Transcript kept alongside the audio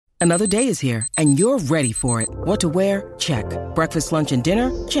Another day is here, and you're ready for it. What to wear? Check. Breakfast, lunch, and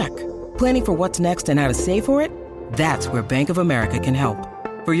dinner? Check. Planning for what's next and how to save for it? That's where Bank of America can help.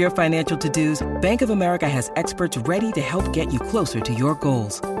 For your financial to-dos, Bank of America has experts ready to help get you closer to your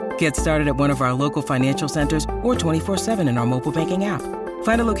goals. Get started at one of our local financial centers or 24/7 in our mobile banking app.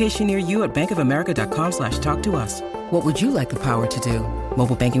 Find a location near you at bankofamerica.com/talktous. What would you like the power to do?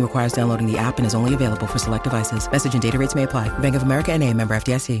 Mobile banking requires downloading the app and is only available for select devices. Message and data rates may apply. Bank of America N.A., member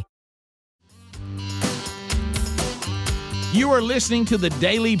FDIC. You are listening to the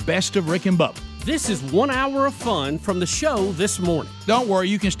Daily Best of Rick and Bubba. This is 1 hour of fun from the show this morning. Don't worry,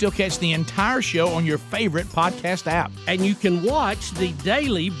 you can still catch the entire show on your favorite podcast app. And you can watch the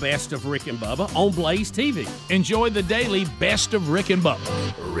Daily Best of Rick and Bubba on Blaze TV. Enjoy the Daily Best of Rick and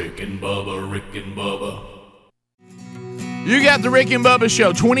Bubba. Rick and Bubba, Rick and Bubba. You got the Rick and Bubba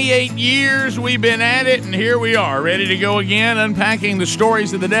Show. 28 years we've been at it, and here we are, ready to go again, unpacking the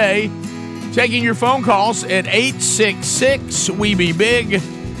stories of the day. Taking your phone calls at 866-WE-BE-BIG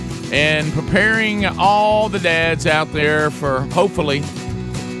and preparing all the dads out there for, hopefully,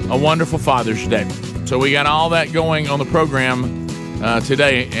 a wonderful Father's Day. So we got all that going on the program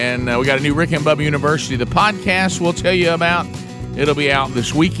today, and we got a new Rick and Bubba University. The podcast we'll tell you about, it'll be out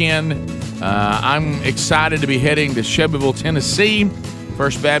this weekend. I'm excited to be heading to Shelbyville, Tennessee,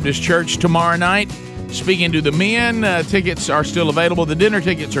 First Baptist Church tomorrow night. Speaking to the men, tickets are still available. The dinner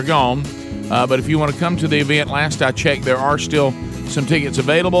tickets are gone. But if you want to come to the event, last I checked, there are still some tickets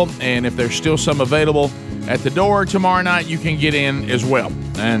available. And if there's still some available at the door tomorrow night, you can get in as well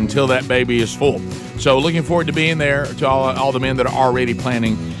until that baby is full. So looking forward to being there. To all the men that are already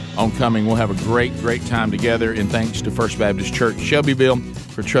planning on coming, we'll have a great, great time together. And thanks to First Baptist Church Shelbyville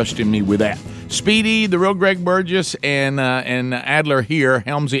for trusting me with that. Speedy, the real Greg Burgess, and Adler here,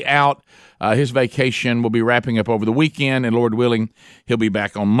 Helmsy out. His vacation will be wrapping up over the weekend, and Lord willing, he'll be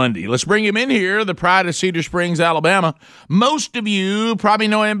back on Monday. Let's bring him in here, the pride of Cedar Springs, Alabama. Most of you probably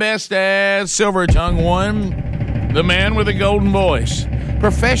know him best as Silver Tongue One, the man with a golden voice,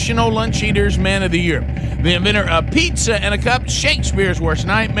 Professional Lunch Eaters Man of the Year, the inventor of pizza and a cup, Shakespeare's worst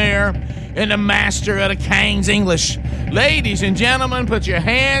nightmare, and the master of the King's English. Ladies and gentlemen, put your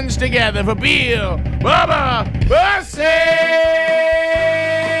hands together for Bill Bubba Bussey!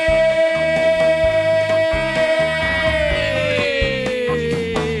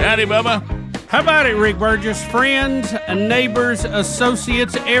 Howdy, Bubba. How about it, Rick Burgess? Friends, neighbors,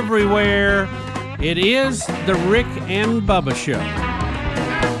 associates everywhere. It is the Rick and Bubba Show. Ain't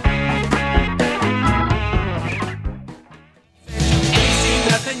seen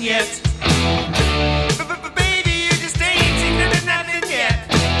nothing yet. Baby, you just ain't seen nothing yet.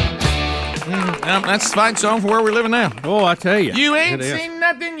 That's the fight song for where we're living now. Oh, I tell you. You ain't seen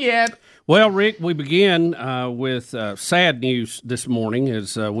nothing yet. Well, Rick, we begin with sad news this morning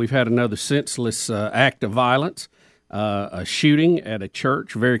as we've had another senseless act of violence, a shooting at a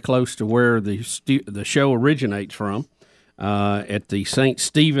church very close to where the show originates from, at the St.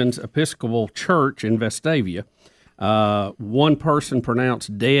 Stephen's Episcopal Church in Vestavia. One person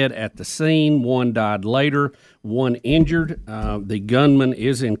pronounced dead at the scene, one died later, one injured. The gunman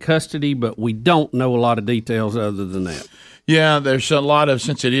is in custody, but we don't know a lot of details other than that. Yeah, there's a lot of,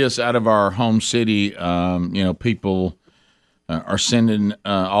 since it is out of our home city, people are sending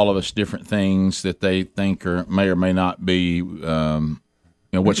all of us different things that they think may or may not be,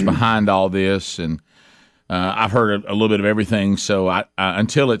 what's behind all this. And I've heard a little bit of everything. So I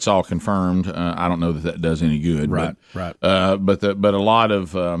until it's all confirmed, I don't know that does any good. Right. But a lot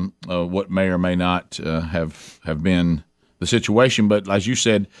of what may or may not have been the situation. But as you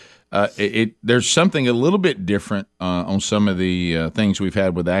said, there's something a little bit different on some of the things we've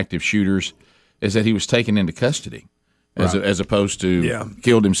had with active shooters, is that he was taken into custody as opposed to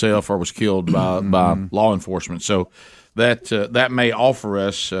killed himself or was killed by law enforcement. So that may offer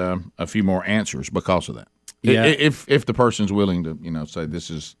us a few more answers because of that. Yeah. If the person's willing to say this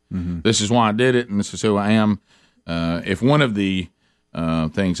is why I did it and this is who I am. If one of the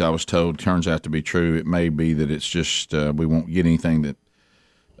things I was told turns out to be true, it may be that it's just we won't get anything that.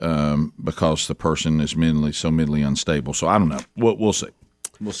 Because the person is mentally unstable. So I don't know. We'll see.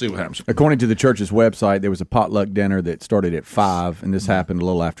 We'll see what happens. According to the church's website, there was a potluck dinner that started at 5, and this happened a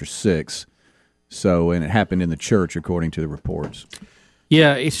little after 6. And it happened in the church, according to the reports.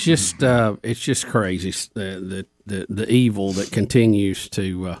 Yeah, it's just crazy the evil that continues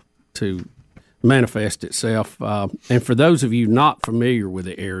to manifest itself. And for those of you not familiar with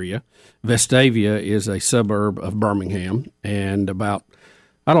the area, Vestavia is a suburb of Birmingham, and about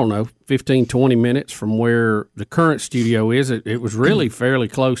 15, 20 minutes from where the current studio is. It was really fairly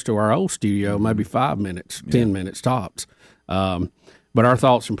close to our old studio, maybe 5 minutes, 10 minutes tops. but our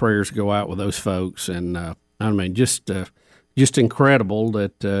thoughts and prayers go out with those folks. And I mean, just incredible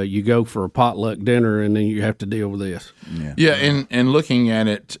that you go for a potluck dinner and then you have to deal with this. Yeah, and looking at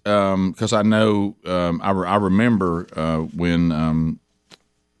it, because I know I remember when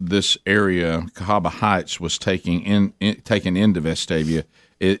this area, Cahaba Heights, was taken into Vestavia.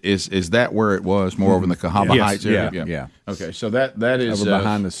 Is that where it was? More over in the Cahaba Heights area? Yeah. Okay, so that is over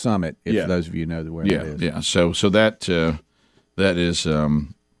behind the summit. If those of you know where it is. Yeah. So that is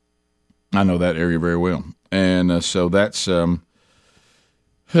I know that area very well, and so that's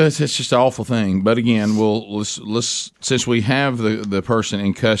it's just an awful thing. But again, let's since we have the person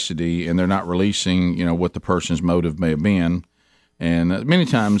in custody and they're not releasing, what the person's motive may have been. And many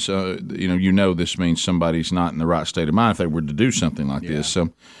times, this means somebody's not in the right state of mind if they were to do something like this. So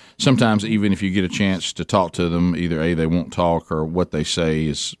sometimes even if you get a chance to talk to them, either A, they won't talk, or what they say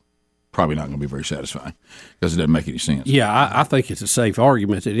is probably not going to be very satisfying because it doesn't make any sense. Yeah, I think it's a safe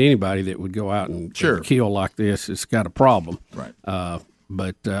argument that anybody that would go out and kill like this has got a problem. Right.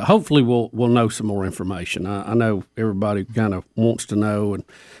 But hopefully we'll know some more information. I know everybody kind of wants to know, and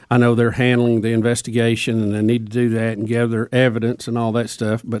I know they're handling the investigation, and they need to do that and gather evidence and all that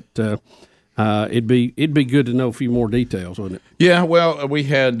stuff. But it'd be good to know a few more details, wouldn't it? Yeah. Well, we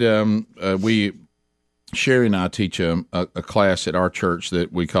had Sherry and I teach a class at our church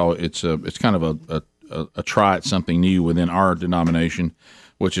that we call it's kind of a try at something new within our denomination,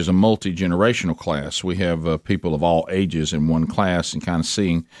 which is a multi-generational class. We have people of all ages in one class and kind of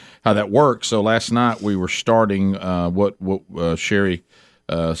seeing how that works. So last night we were starting what Sherry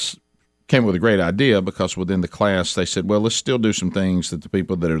came up with a great idea, because within the class they said, well, let's still do some things that the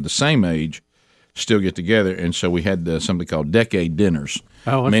people that are the same age still get together. And so we had something called decade dinners.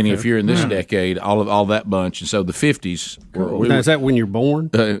 Oh, meaning if you're in this decade, all that bunch. And so the 50s. Now, is that when you're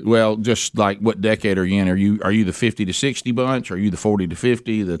born? Well, just like what decade are you in? Are you the 50 to 60 bunch? Are you the 40 to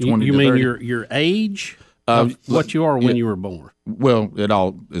 50? The 20 to 30? You mean your age? What you are when you were born? Well, it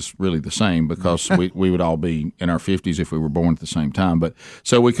all is really the same, because we would all be in our 50s if we were born at the same time. But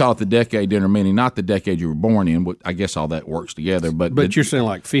so we call it the decade dinner, meaning not the decade you were born in. I guess all that works together. But you're saying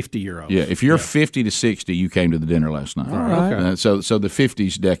like 50-year-olds. Yeah, if you're 50 to 60, you came to the dinner last night. All right. Okay. So the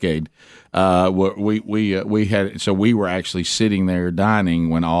 50s decade, we had. So we were actually sitting there dining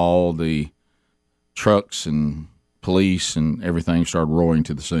when all the trucks and police and everything started roaring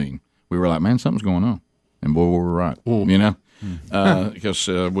to the scene. We were like, man, something's going on. And boy, we were right, because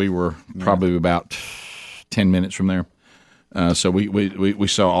we were probably about 10 minutes from there. So we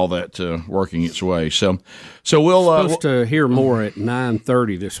saw all that working its way. So we'll supposed to hear more at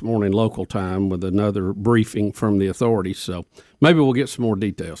 9:30 this morning local time with another briefing from the authorities. So maybe we'll get some more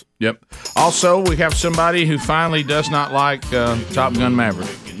details. Yep. Also, we have somebody who finally does not like Top Gun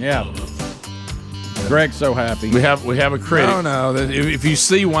Maverick. Yeah. Greg's so happy. We have a critic. No. If you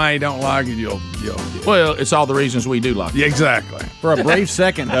see why you don't like it, you'll. Well, it's all the reasons we do like it. Yeah, exactly. For a brief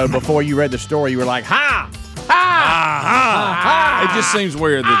second, though, before you read the story, you were like, "Ha, ha, ha, ha!" It just seems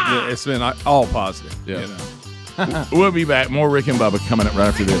weird that it's been all positive. Yeah. We'll be back. More Rick and Bubba coming up right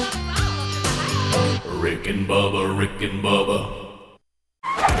after this. Rick and Bubba, Rick and Bubba.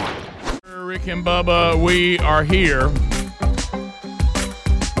 Rick and Bubba, we are here.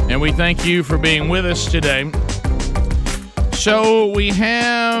 And we thank you for being with us today. So we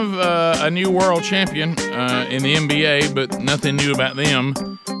have a new world champion in the NBA, but nothing new about them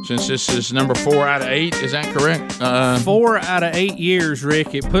since this is number 4 out of 8. Is that correct? 4 out of 8 years,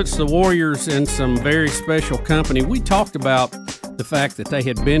 Rick. It puts the Warriors in some very special company. We talked about the fact that they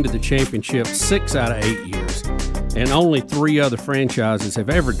had been to the championship 6 out of 8 years. And only 3 other franchises have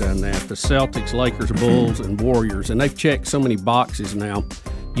ever done that: the Celtics, Lakers, Bulls, and Warriors. And they've checked so many boxes now.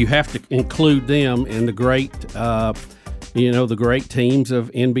 You have to include them in the great, the great teams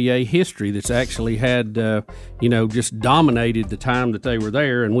of NBA history that's actually had, just dominated the time that they were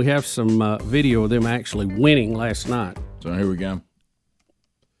there. And we have some video of them actually winning last night. So here we go.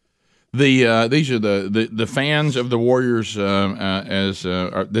 These are the fans of the Warriors.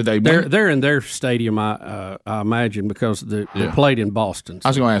 Did they win? They're in their stadium, I imagine, because they played in Boston. I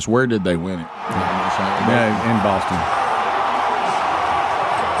was going to ask, where did they win it? Yeah, in Boston.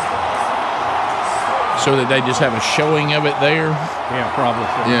 So that they just have a showing of it there? Yeah, probably.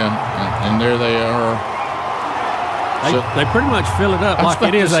 Yeah, and there they are. They pretty much fill it up like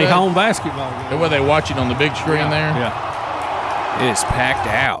it is a home basketball game. Were they watching on the big screen there? Yeah. It is packed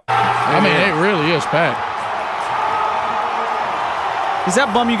out. I mean, it really is packed. Does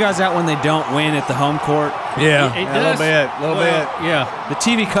that bum you guys out when they don't win at the home court? Yeah, It A little does. bit. Yeah. The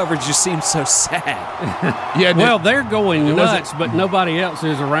TV coverage just seems so sad. Yeah. Well, they're going nuts, but nobody else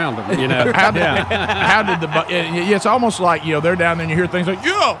is around them. You know. How did it's almost like, they're down there and you hear things like,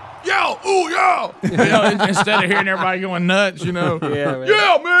 yo, ooh, yo. Instead of hearing everybody going nuts, Yeah,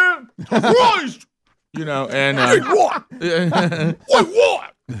 man. Christ. And. Wait, what?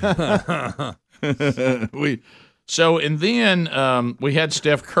 Wait, what? And then we had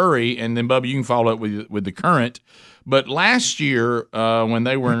Steph Curry, and then, Bubba, you can follow up with the current. But last year, when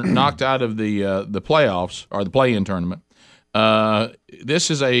they were knocked out of the playoffs or the play-in tournament,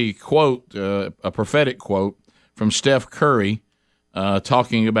 this is a quote, a prophetic quote from Steph Curry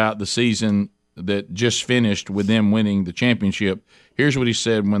talking about the season that just finished with them winning the championship. Here's what he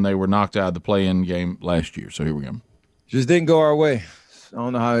said when they were knocked out of the play-in game last year. So here we go. Just didn't go our way. I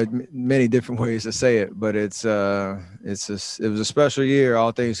don't know how many different ways to say it, but it was a special year,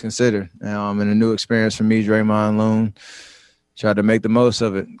 all things considered. And a new experience for me, Draymond Loon. Tried to make the most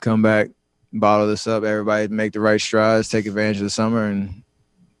of it, come back, bottle this up, everybody make the right strides, take advantage of the summer, and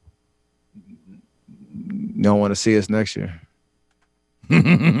you don't want to see us next year.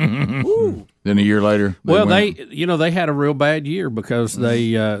 Then a year later, they had a real bad year because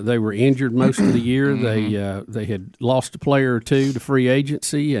they were injured most of the year. They had lost a player or two to free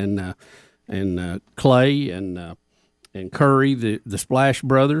agency, and Clay and Curry, the Splash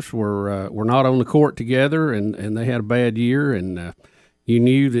Brothers, were not on the court together, and they had a bad year. And you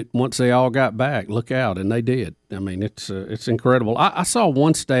knew that once they all got back, look out, and they did. I mean, it's incredible. I saw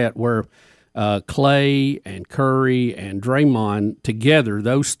one stat where Clay and Curry and Draymond together,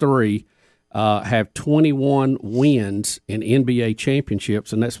 those three, have 21 wins in NBA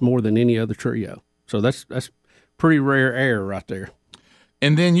championships, and that's more than any other trio. So that's pretty rare air right there.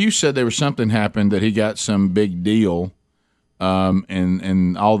 And then you said there was something happened that he got some big deal,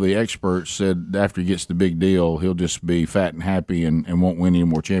 and all the experts said after he gets the big deal, he'll just be fat and happy and won't win any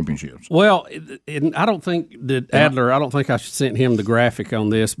more championships. Well, I don't think that Adler. I don't think I sent him the graphic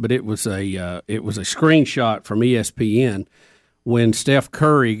on this, but it was a screenshot from ESPN when Steph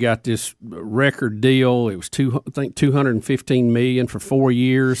Curry got this record deal. It was $215 million for 4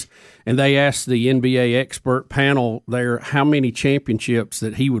 years, and they asked the NBA expert panel there how many championships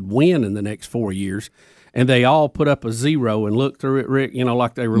that he would win in the next 4 years. And they all put up a zero and looked through it, Rick,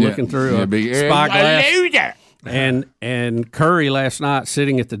 like they were looking through a spyglass. And Curry last night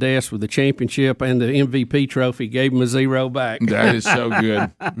sitting at the desk with the championship and the MVP trophy gave him a zero back. That is so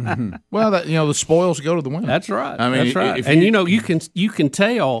good. Well, the spoils go to the winner. That's right. I mean, that's right. And you can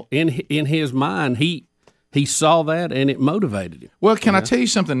tell in his mind he saw that and it motivated him. Well, can I tell you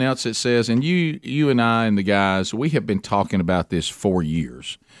something else that says? And you and I and the guys, we have been talking about this for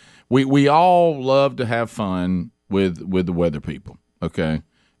years. We all love to have fun with the weather people, okay?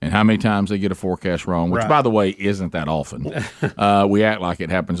 And how many times they get a forecast wrong, which, by the way, isn't that often. We act like it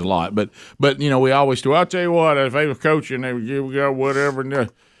happens a lot. But we always do. I'll tell you what, if they were coaching, they would give whatever.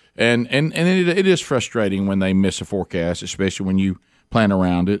 And it is frustrating when they miss a forecast, especially when you plan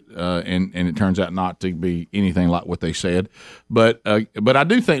around it, and it turns out not to be anything like what they said. But I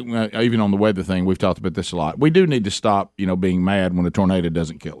do think, even on the weather thing, we've talked about this a lot. We do need to stop, being mad when a tornado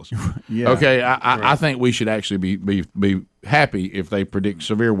doesn't kill us. Yeah. Okay, I think we should actually be happy if they predict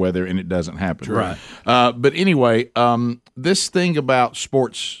severe weather and it doesn't happen. Right. But anyway, this thing about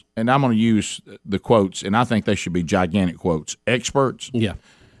sports, and I'm going to use the quotes, and I think they should be gigantic quotes. Experts. Yeah.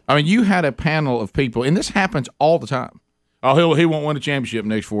 I mean, you had a panel of people, and this happens all the time. Oh, he won't win a championship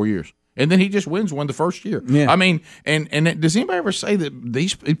next 4 years. And then he just wins one the first year. Yeah. I mean, and does anybody ever say that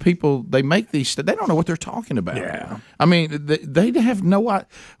these people, they make these, they don't know what they're talking about? Yeah. I mean, they have no idea.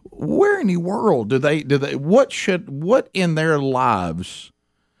 Where in the world do they, what in their lives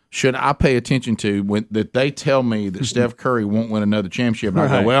should I pay attention to when that they tell me that Steph Curry won't win another championship? And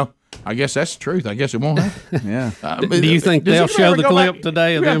I go, well, I guess that's the truth. I guess it won't happen. Yeah. Do you think they'll show the clip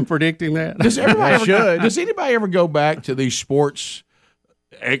today of them predicting that? Does anybody ever go back to these sports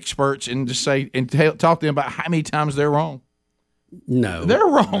experts and just say and talk to them about how many times they're wrong? No, they're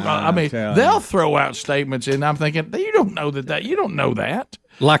wrong. I mean, they'll throw out statements, and I'm thinking, you don't know that. You don't know that.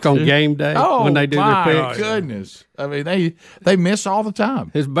 Like on game day when they do their picks. Oh, goodness. I mean, they miss all the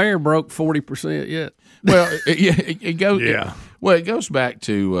time. His bear broke 40% yet. Well, it goes. Yeah. Well, it goes back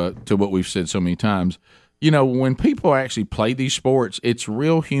to what we've said so many times. When people actually play these sports, it's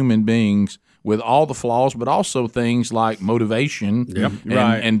real human beings with all the flaws, but also things like motivation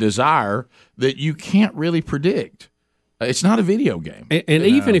and desire that you can't really predict. It's not a video game. And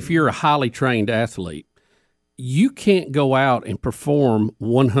even if you're a highly trained athlete, you can't go out and perform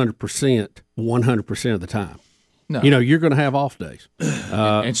 100% of the time. No. You're going to have off days.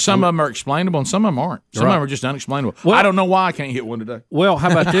 And some of them are explainable and some of them aren't. Some of them are just unexplainable. Well, I don't know why I can't hit one today. Well,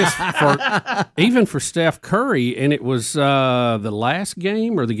 how about this? Even for Steph Curry, and it was the last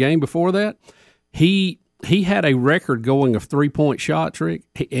game or the game before that, he had a record going of 3-point shots, Rick,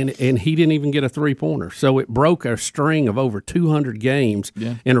 and he didn't even get a 3-pointer. So it broke a string of over 200 games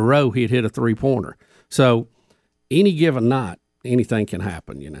in a row he'd hit a 3-pointer. So any given night, anything can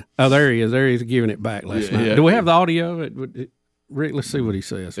happen, Oh, there he is. There he is giving it back last night. Do we have the audio? Rick, let's see what he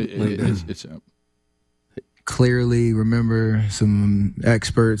says. It's Clearly remember some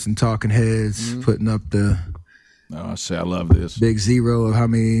experts and talking heads putting up the I love this. big zero of how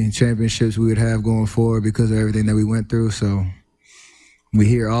many championships we would have going forward because of everything that we went through. So we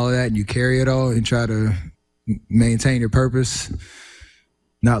hear all of that and you carry it all and try to maintain your purpose,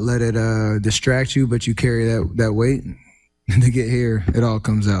 not let it distract you, but you carry that weight. And to get here, it all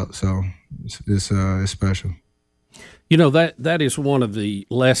comes out. So it's special. That is one of the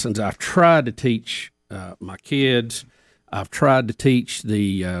lessons I've tried to teach my kids. I've tried to teach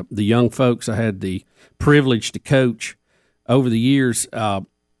the young folks I had the privilege to coach over the years. And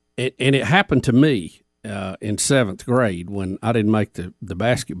it happened to me in 7th grade when I didn't make the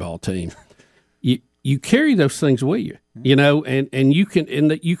basketball team. You carry those things with you, and you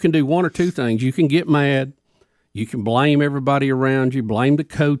can do one or two things. You can get mad. You can blame everybody around you, blame the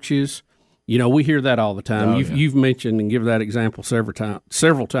coaches. We hear that all the time. You've mentioned and give that example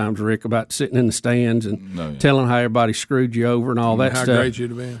several times, Rick, about sitting in the stands and telling how everybody screwed you over and all that how stuff. How great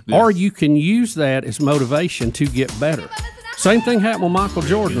you'd have been. Yes. Or you can use that as motivation to get better. Same thing happened with Michael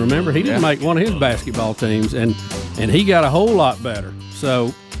Jordan. Remember, he didn't make one of his basketball teams, and he got a whole lot better.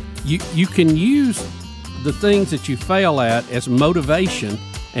 So you can use the things that you fail at as motivation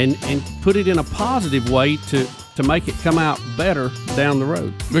and put it in a positive way to make it come out better down the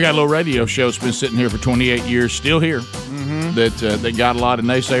road. We got a little radio show that's been sitting here for 28 years, still here, that got a lot of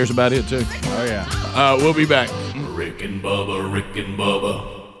naysayers about it, too. Oh, yeah. We'll be back. Rick and Bubba, Rick and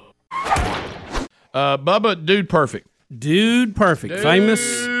Bubba. Bubba, Dude Perfect. Dude Perfect.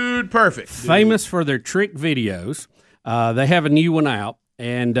 Dude Perfect. Famous for their trick videos. They have a new one out,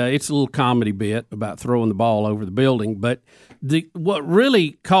 and it's a little comedy bit about throwing the ball over the building, but what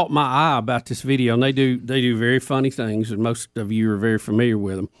really caught my eye about this video, and they do very funny things, and most of you are very familiar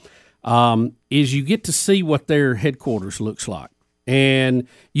with them, is you get to see what their headquarters looks like. And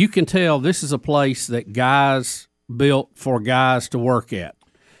you can tell this is a place that guys built for guys to work at.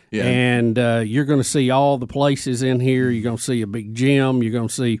 Yeah. And you're going to see all the places in here. You're going to see a big gym. You're going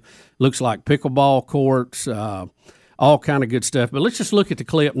to see, looks like pickleball courts, all kind of good stuff. But let's just look at the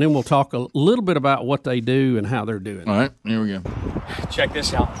clip, and then we'll talk a little bit about what they do and how they're doing. All right, here we go. Check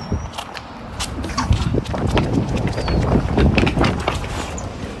this out.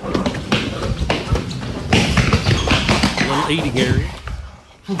 Little eating area.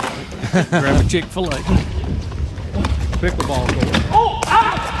 Grab a Chick-fil-A. Pickleball court. Oh,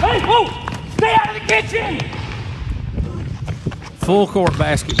 hey, whoa! Stay out of the kitchen! Full court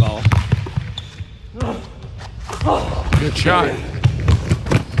basketball. Good shot.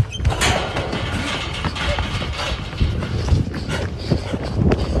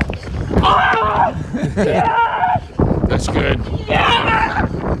 That's good.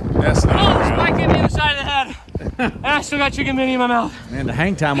 That's not Spike in the other side of the head. And I still got chicken mini in my mouth. Man, the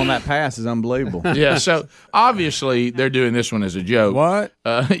hang time on that pass is unbelievable. Yeah, so obviously they're doing this one as a joke. What?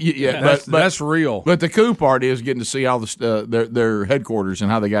 Yeah, that's real. But the cool part is getting to see all the their headquarters and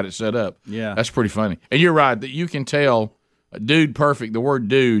how they got it set up. Yeah. That's pretty funny. And you're right that you can tell. Dude Perfect, the word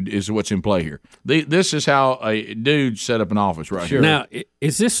dude is what's in play here. This is how a dude set up an office right here. Now,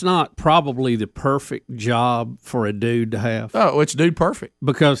 is this not probably the perfect job for a dude to have? Oh, it's Dude Perfect.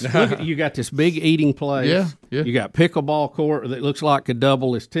 Because look, you got this big eating place. Yeah. You got pickleball court that looks like a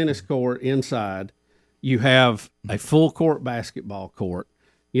double as tennis court inside. You have a full court basketball court.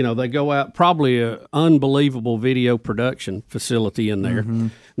 They go out, probably an unbelievable video production facility in there. Mm-hmm.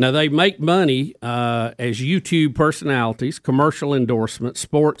 Now, they make money as YouTube personalities, commercial endorsements,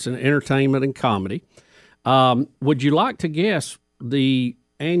 sports and entertainment and comedy. Would you like to guess the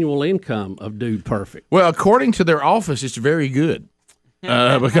annual income of Dude Perfect? Well, according to their office, it's very good.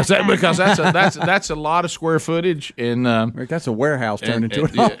 Because that's a lot of square footage, and that's a warehouse turned into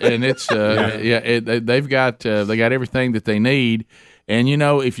an office. And it's they've got everything that they need. And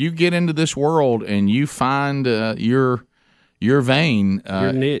if you get into this world and you find your vein,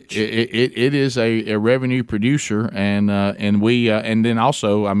 your niche, it is a revenue producer, and then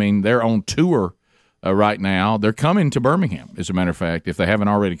also, I mean, they're on tour right now. They're coming to Birmingham, as a matter of fact, if they haven't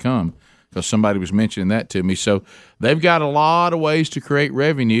already come, because somebody was mentioning that to me. So they've got a lot of ways to create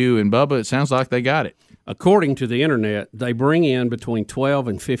revenue, and Bubba, it sounds like they got it. according to the internet, they bring in between 12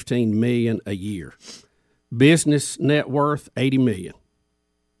 and 15 million a year. Business net worth, 80 million.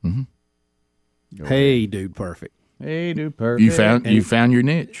 Mm-hmm. Hey, Dude Perfect. Hey, Dude Perfect. You found your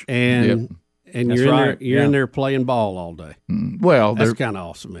niche. And That's you're right. You're in there playing ball all day. Well, that's kind of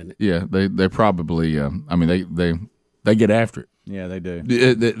awesome, isn't it? Yeah, they probably. I mean, they get after it. Yeah, they do.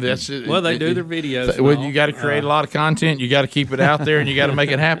 That's well, they do their videos. Well, you got to create a lot of content. You got to keep it out there, and you got to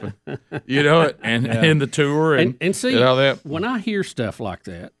make it happen. You know it, and the tour and see and all that. When I hear stuff like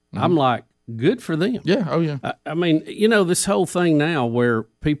that, I'm like, good for them. Yeah. Oh, yeah. I mean, you know, this whole thing now where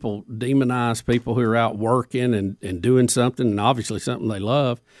people demonize people who are out working and doing something, and obviously something they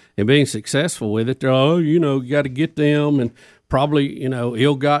love, and being successful with it. They're, you got to get them, and probably,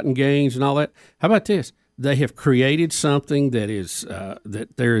 ill-gotten gains and all that. How about this? They have created something that is that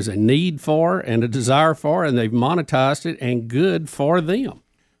there is a need for and a desire for, and they've monetized it, and good for them.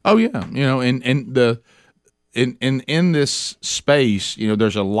 Oh yeah, in this space,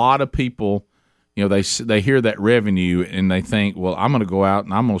 there's a lot of people. They hear that revenue and they think, well, I'm going to go out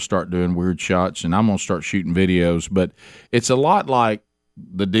and I'm going to start doing weird shots and I'm going to start shooting videos. But it's a lot like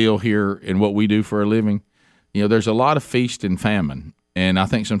the deal here in what we do for a living. There's a lot of feast and famine. And I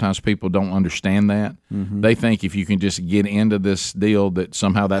think sometimes people don't understand that. Mm-hmm. They think if you can just get into this deal that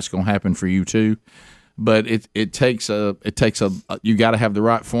somehow that's going to happen for you too. But it takes a you got to have the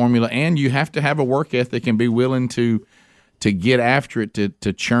right formula, and you have to have a work ethic and be willing to get after it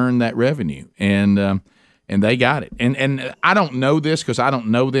to churn that revenue. And they got it. And I don't know this because I don't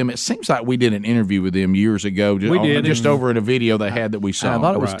know them. It seems like we did an interview with them years ago. Just over in a video they had that we saw. I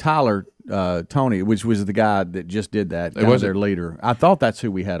thought it was Tyler Tony, which was the guy that just did that. It was their leader. I thought that's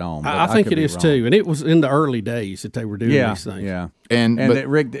who we had on. I think it is too. And it was in the early days that they were doing these things. Yeah. But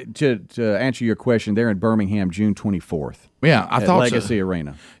Rick, to answer your question, they're in Birmingham June 24th. Yeah, I thought Legacy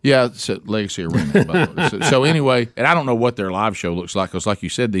Arena. Yeah, it's at Legacy Arena. By the way. So anyway, and I don't know what their live show looks like because, like you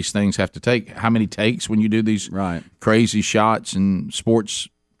said, these things have to take how many takes when you do these crazy shots and sports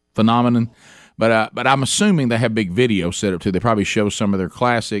phenomenon. But I'm assuming they have big video set up too. They probably show some of their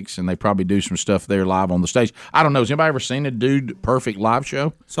classics and they probably do some stuff there live on the stage. I don't know. Has anybody ever seen a Dude Perfect live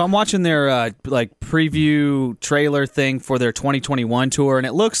show? So I'm watching their preview trailer thing for their 2021 tour, and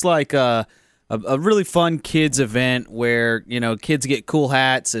it looks like a really fun kids event where kids get cool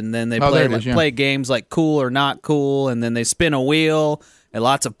hats and then they play games like Cool or Not Cool, and then they spin a wheel and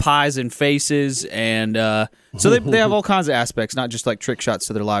lots of pies and faces, and so they have all kinds of aspects, not just like trick shots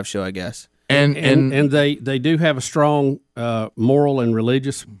to their live show, I guess. And they do have a strong moral and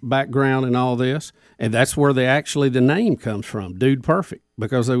religious background in all this, and that's where the name comes from, Dude Perfect,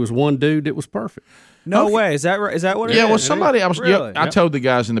 because there was one dude that was perfect. No way. Is that right? Is that what it is? Yeah, well, somebody, I told the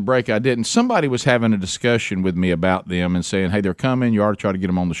guys in the break I didn't. Somebody was having a discussion with me about them and saying, hey, they're coming. You ought to try to get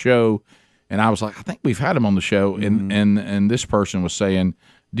them on the show. And I was like, I think we've had them on the show. And this person was saying,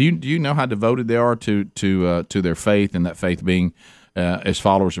 do you know how devoted they are to their faith, and that faith being as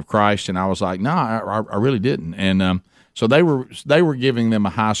followers of Christ? And I was like, no, I really didn't. And so they were giving them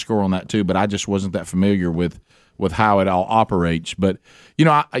a high score on that too, but I just wasn't that familiar with how it all operates. But when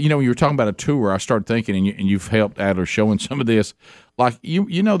you were talking about a tour, I started thinking, and you've helped Adler showing some of this, like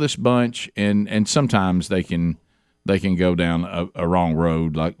this bunch, and sometimes they can go down a wrong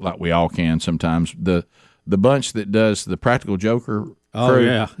road, like we all can sometimes. The bunch that does the Practical Joker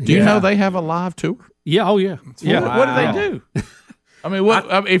crew, do you know they have a live tour? Yeah, oh yeah, yeah. What do they do? I mean,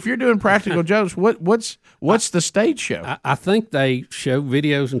 if you're doing Practical Jokes, what's the stage show? I think they show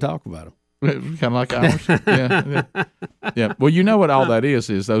videos and talk about them. Kind of like ours. Yeah. Well, you know what all that is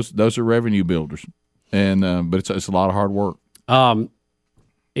those are revenue builders, and but it's a lot of hard work. And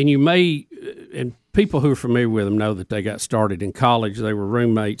you may, and people who are familiar with them know that they got started in college. They were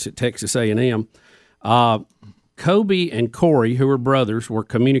roommates at Texas A&M. Kobe and Corey, who were brothers, were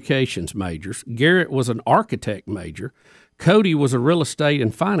communications majors. Garrett was an architect major. Cody was a real estate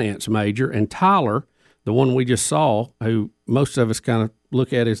and finance major, and Tyler, the one we just saw, who most of us kind of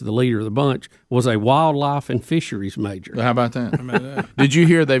look at as the leader of the bunch, was a wildlife and fisheries major. How about that? Did you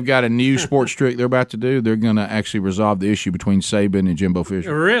hear they've got a new sports trick they're about to do? They're going to actually resolve the issue between Saban and Jimbo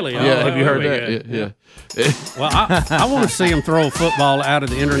Fisher. Really? Yeah. Have you heard that? Yeah. Well, I want to see them throw a football out of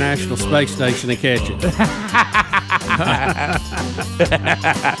the International Space Station and catch it.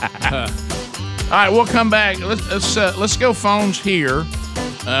 All right, we'll come back. Let's go phones here.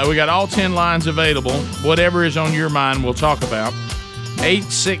 We got all 10 lines available. Whatever is on your mind, we'll talk about.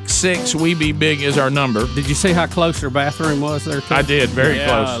 866-WE-BE-BIG is our number. Did you see how close their bathroom was there, too? I did. Very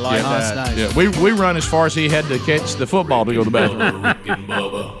close. I like that. Nice. Yeah, we run as far as he had to catch the football to go to the bathroom. Rick and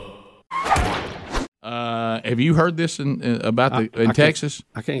Bubba. Have you heard this about in Texas?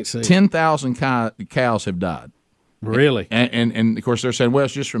 I can't see. 10,000 cows have died. Really? And of course they're saying, well,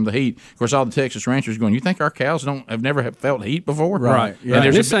 it's just from the heat. Of course, all the Texas ranchers are going, you think our cows have never felt heat before? Right. Yeah.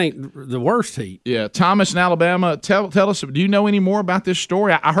 And this ain't the worst heat. Yeah. Thomas in Alabama, tell us, do you know any more about this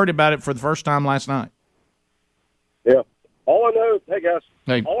story? I heard about it for the first time last night. Yeah. All I know, hey guys,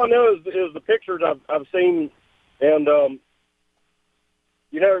 Hey. all I know is the pictures I've seen, and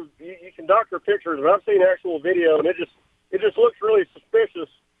you can doctor pictures, but I've seen actual video, and it just looks really suspicious.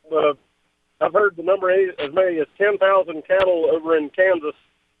 I've heard the number as many as 10,000 cattle over in Kansas,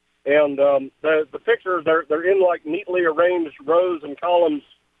 and the pictures they're in like neatly arranged rows and columns,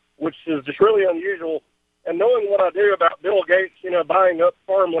 which is just really unusual. And knowing what I do about Bill Gates, buying up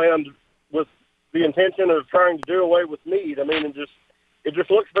farmland with the intention of trying to do away with meat, I mean, it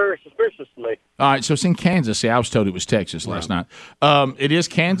just looks very suspicious to me. All right, so it's in Kansas. See, I was told it was Texas last night. It is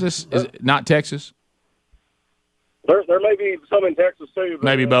Kansas, is it not Texas? There may be some in Texas too. But,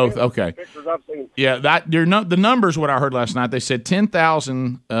 maybe both. Okay. Pictures I've seen. Yeah, the numbers. What I heard last night, they said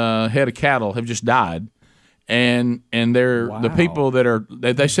 10,000 head of cattle have just died, and they're the people that are.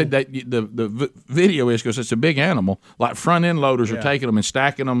 They said that the video is because it's a big animal. Like front end loaders are taking them and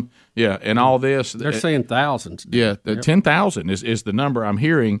stacking them. Yeah, and all this. They're saying thousands. Yeah, 10,000 is the number I'm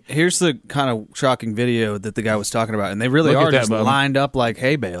hearing. Here's the kind of shocking video that the guy was talking about, and they really Look are at that, just Bubba. lined up like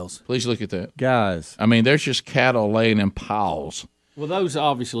hay bales. Please look at that, guys. I mean, there's just cattle laying in piles. Well, those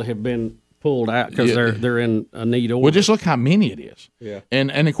obviously have been pulled out because they're in a neat order. Well, just look how many it is. Yeah. And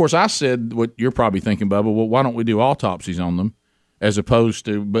of course, I said what you're probably thinking, Bubba. Well, why don't we do autopsies on them, as opposed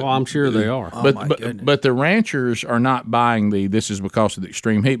to? But I'm sure they are. But the ranchers are not buying this is because of the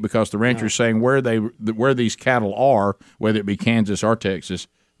extreme heat. Because the ranchers saying where these cattle are, whether it be Kansas or Texas,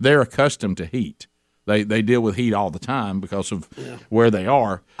 they're accustomed to heat. They deal with heat all the time because of where they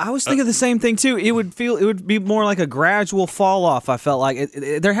are. I was thinking the same thing too. It would be more like a gradual fall off. I felt like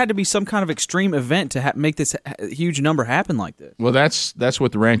there had to be some kind of extreme event to make this huge number happen like this. Well, that's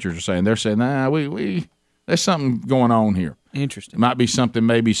what the ranchers are saying. They're saying, we there's something going on here. Interesting. It might be something,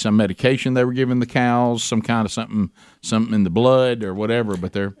 maybe some medication they were giving the cows, some kind of something in the blood or whatever.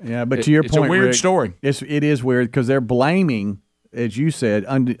 But to your point, it's a weird Rick, story. It is weird because they're blaming, as you said,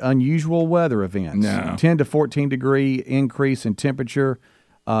 unusual weather events. No. 10 to 14 degree increase in temperature,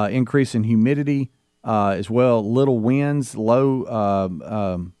 increase in humidity, as well. Little winds,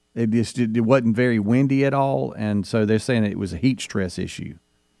 low. It wasn't very windy at all, and so they're saying it was a heat stress issue.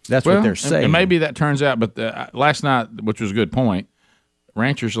 That's what they're saying. And maybe that turns out. But last night, which was a good point,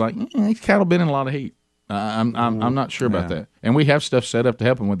 ranchers are like these cattle been in a lot of heat. I'm not sure about that, and we have stuff set up to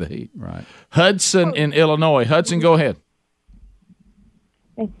help them with the heat. Right. Hudson in Illinois. Hudson, go ahead.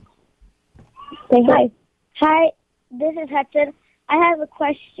 Say hi. Hi, this is Hudson. I have a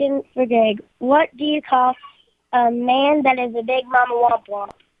question for Greg. What do you call a man that is a big mama womp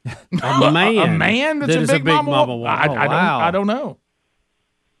womp? A man that's a big mama womp. I don't know.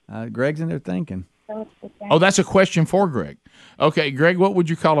 Greg's in there thinking. Oh, that's a question for Greg. Okay, Greg, what would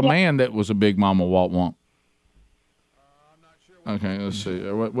you call a man that was a big mama womp womp? I'm not sure. Okay, let's see.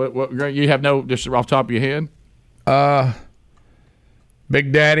 What Greg? You have no just off the top of your head?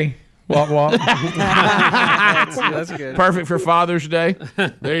 Big Daddy. Womp womp. That's good. Perfect for Father's Day.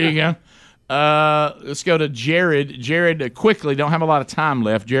 There you go. Let's go to Jared. Jared, quickly, don't have a lot of time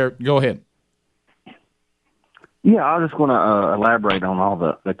left. Jared, go ahead. Yeah, I was just going to elaborate on all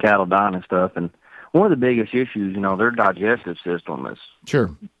the cattle dying and stuff. And one of the biggest issues, their digestive system is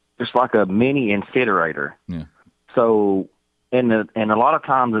just like a mini incinerator. Yeah. So, and a lot of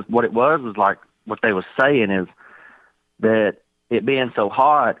times what it was like what they was saying is that it being so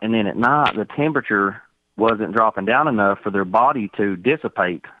hot, and then at night the temperature wasn't dropping down enough for their body to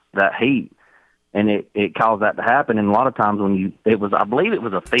dissipate that heat, and it caused that to happen. And a lot of times I believe it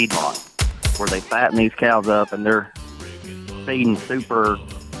was a feedlot where they fatten these cows up and they're feeding super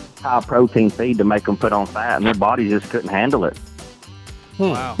high protein feed to make them put on fat, and their body just couldn't handle it.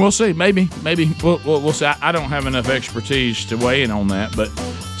 Wow. We'll see. Maybe we'll see. I don't have enough expertise to weigh in on that, but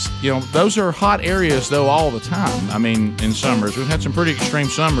those are hot areas though all the time. I mean, in summers we've had some pretty extreme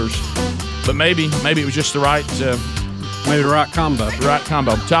summers, but maybe it was just the right combo. Right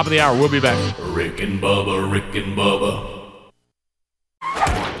combo. Top of the hour. We'll be back. Rick and Bubba. Rick and Bubba.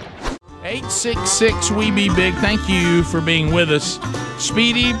 866 We Be Big. Thank you for being with us.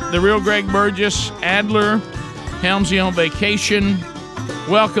 Speedy, the real Greg Burgess, Adler, Helmsy on vacation.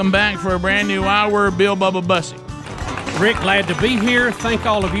 Welcome back for a brand new hour. Bill Bubba Bussey. Rick, glad to be here. Thank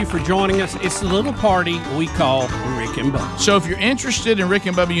all of you for joining us. It's the little party we call Rick and Bubba. So if you're interested in Rick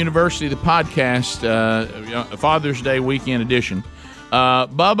and Bubba University, the podcast, Father's Day weekend edition,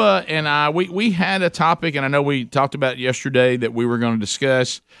 Bubba and I, we had a topic, and I know we talked about it yesterday that we were going to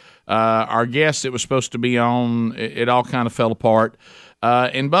discuss. Our guest that was supposed to be on, it all kind of fell apart.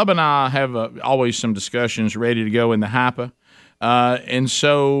 And Bubba and I have always some discussions ready to go in the HIPAA. And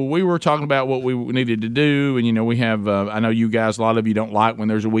so we were talking about what we needed to do. And, we have, I know you guys, a lot of you don't like when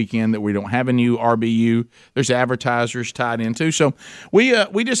there's a weekend that we don't have a new RBU. There's advertisers tied in too. So we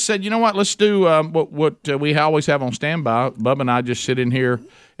just said, you know what, let's do what we always have on standby. Bubba and I just sit in here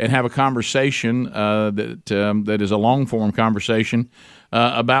and have a conversation that is a long-form conversation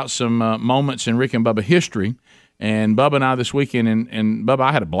about some moments in Rick and Bubba history. And Bubba and I this weekend, and Bubba,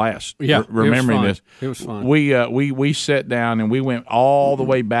 I had a blast remembering this. It was fun. We sat down and we went all the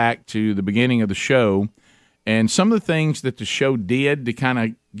way back to the beginning of the show, and some of the things that the show did to kind of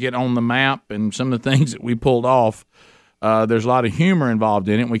get on the map, and some of the things that we pulled off. There's a lot of humor involved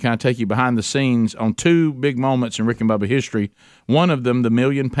in it. And we kind of take you behind the scenes on two big moments in Rick and Bubba history. One of them, the $1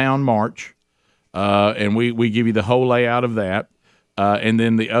 Million March, and we give you the whole layout of that. And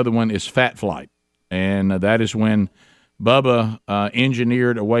then the other one is Fat Flight. And that is when Bubba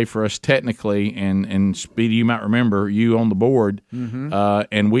engineered a way for us technically, and Speedy, you might remember, you on the board,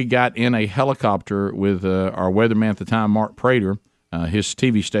 and we got in a helicopter with our weatherman at the time, Mark Prater. His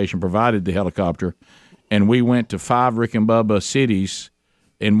TV station provided the helicopter, and we went to 5 Rick and Bubba cities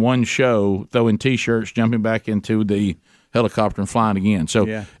in one show, throwing T-shirts, jumping back into the helicopter and flying again.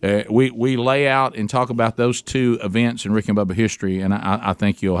 So we lay out and talk about those two events in Rick and Bubba history, and I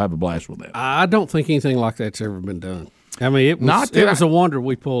think you'll have a blast with that. I don't think anything like that's ever been done. I mean, it was a wonder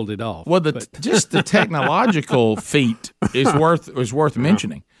we pulled it off. Well, just the technological feat is worth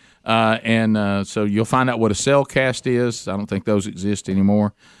mentioning. So you'll find out what a cellcast is. I don't think those exist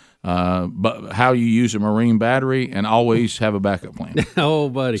anymore. But how you use a marine battery, and always have a backup plan. Oh,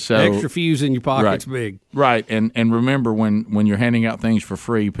 buddy. So, extra fuse in your pocket's big. Right. And remember, when you're handing out things for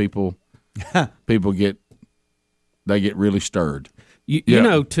free, people get really stirred. You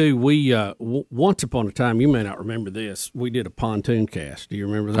know, too, we once upon a time, you may not remember this, we did a pontoon cast. Do you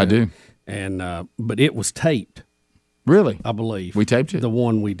remember that? I do. And but it was taped. Really? I believe. We taped it? The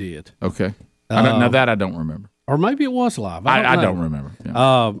one we did. Okay. Now that I don't remember. Or maybe it was live. I don't remember.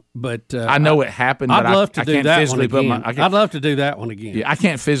 Yeah. But I know it happened. I'd But love to I do can't that physically one put again. I'd love to do that one again. Yeah, I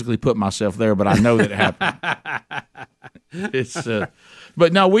can't physically put myself there, but I know that it happened. It's,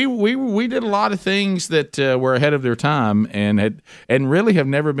 but no, we did a lot of things that were ahead of their time and really have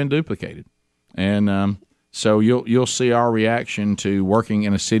never been duplicated, and so you'll see our reaction to working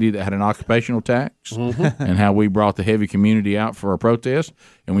in a city that had an occupational tax, and how we brought the heavy community out for a protest.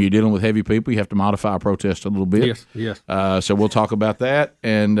 And when you're dealing with heavy people, you have to modify a protest a little bit. Yes. So we'll talk about that,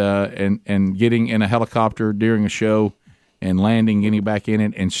 and getting in a helicopter during a show, and landing, getting back in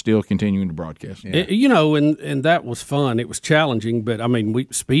it, and still continuing to broadcast. Yeah. And that was fun. It was challenging, but I mean,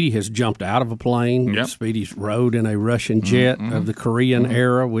 Speedy has jumped out of a plane. Yep. Speedy's rode in a Russian jet of the Korean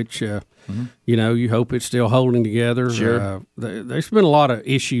era, which you hope it's still holding together. Sure. There's been a lot of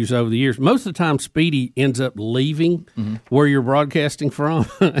issues over the years. Most of the time, Speedy ends up leaving where you're broadcasting from,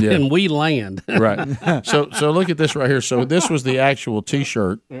 and we land. Right. So look at this right here. So this was the actual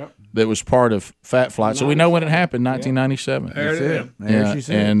T-shirt that was part of Fat Flight. So we know when it happened, 1997. That's it. There she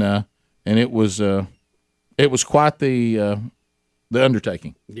said. And it was quite the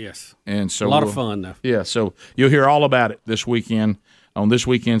undertaking. Yes. And so a lot of fun though. Yeah. So you'll hear all about it this weekend on this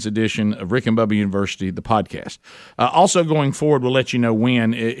weekend's edition of Rick and Bubba University, the podcast. Also going forward, we'll let you know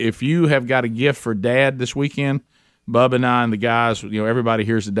when. If you have got a gift for Dad this weekend, Bubba and I and the guys, everybody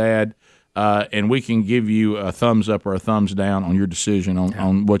here's the dad, and we can give you a thumbs up or a thumbs down on your decision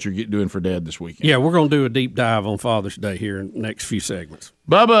on what you're doing for Dad this weekend. Yeah, we're going to do a deep dive on Father's Day here in the next few segments.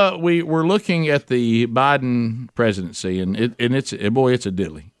 Bubba, we're looking at the Biden presidency, and it's a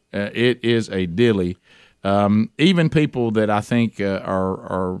dilly. It is a dilly. Even people that I think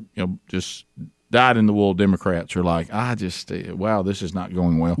are just dyed-in-the-wool Democrats are like, wow, this is not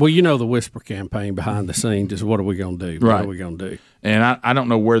going well. Well, the whisper campaign behind the scenes is what are we going to do? Right. What are we going to do? And I don't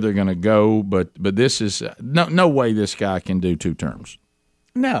know where they're going to go, but this is no way this guy can do 2 terms.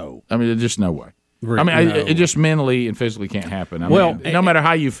 No. I mean, there's just no way. It just mentally and physically can't happen. No matter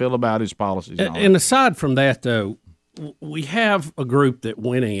how you feel about his policies. And aside from that, though, we have a group that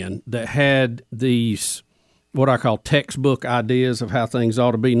went in that had these what I call textbook ideas of how things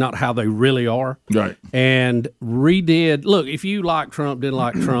ought to be, not how they really are. Right. And redid. Look, if you like Trump, didn't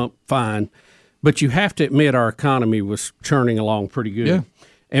like Trump, fine. But you have to admit our economy was churning along pretty good. Yeah.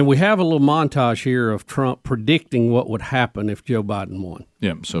 And we have a little montage here of Trump predicting what would happen if Joe Biden won.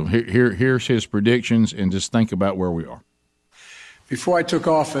 Yeah. So here's his predictions, and just think about where we are. before I took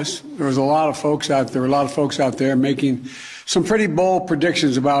office, there was a lot of folks out there. Were a lot of folks out there making some pretty bold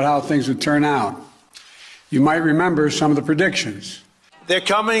predictions about how things would turn out. You might remember some of the predictions. They're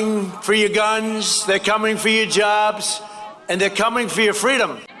coming for your guns, they're coming for your jobs, and they're coming for your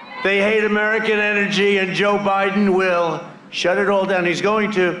freedom. They hate American energy, and Joe Biden will shut it all down. He's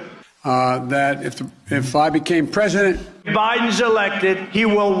going to. That if I became president, Biden's elected, he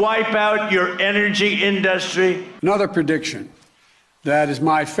will wipe out your energy industry. Another prediction that is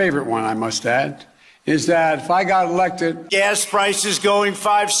my favorite one, I must add, is that if I got elected, Gas prices going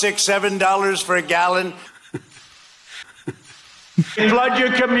 $5, $6, $7 for a gallon. Flood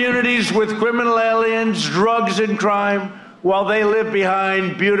your communities with criminal aliens, drugs, and crime while they live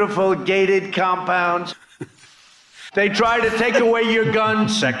behind beautiful gated compounds. They try to take away your gun,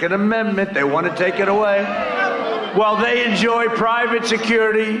 Second Amendment, they want to take it away, while they enjoy private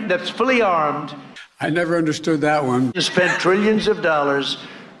security that's fully armed. I never understood that one. You spent trillions of dollars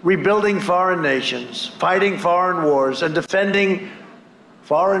rebuilding foreign nations, fighting foreign wars, and defending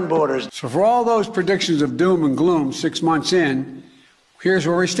foreign borders. So for all those predictions of doom and gloom 6 months in, here's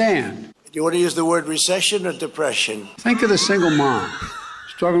where we stand. Do you want to use the word recession or depression? Think of the single mom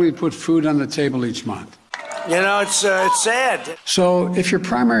struggling to put food on the table each month. You know, it's sad. So if your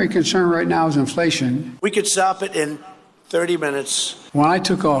primary concern right now is inflation, We could stop it in 30 minutes. when I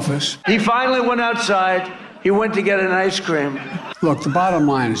took office, He finally went outside. He went to get an ice cream. look, the bottom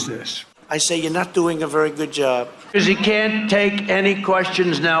line is this. I say you're not doing a very good job. Because he can't take any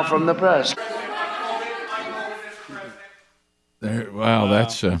questions now from the press. Wow,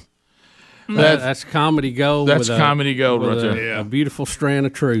 that's That's comedy gold. That's with comedy gold right there. Yeah. A beautiful strand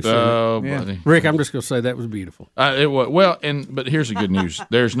of truth. Oh, buddy. Rick, I'm just going to say that was beautiful. It was well, but here's the good news.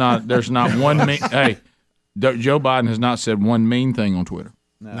 There's not one mean. Hey, Joe Biden has not said one mean thing on Twitter.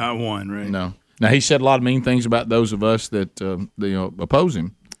 No. Not one, right? No. Now he said a lot of mean things about those of us that oppose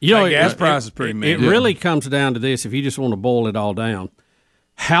him. You know, gas price is pretty mean. It really comes down to this. If you just want to boil it all down,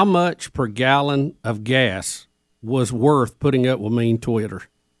 how much per gallon of gas was worth putting up with mean Twitter?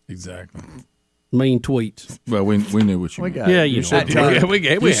 Exactly. Mean tweets. Well, we knew what you meant. Yeah, you said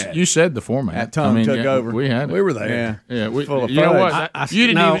you said the format. That tongue took over. We had it. We were there. Yeah. Full of you know fudge. what? You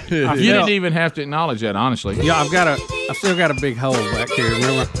didn't even have to acknowledge that, honestly. Yeah, I've still got a big hole back here.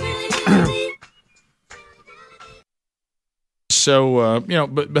 Remember? So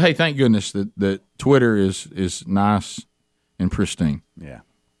but hey, thank goodness that Twitter is nice and pristine. Yeah.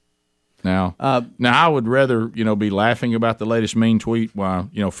 Now I would rather be laughing about the latest mean tweet while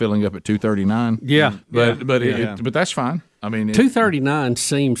filling up at 2:39. Yeah, but that's fine. I mean, 2:39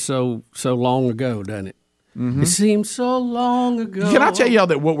 seems so long ago, doesn't it? Mm-hmm. It seems so long ago. Can I tell y'all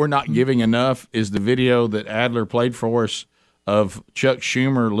that what we're not giving enough is the video that Adler played for us of Chuck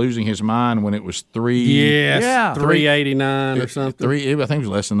Schumer losing his mind when it was 389 or something. I think it was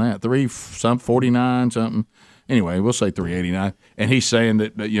less than that. 349 something. Anyway, we'll say 389, and he's saying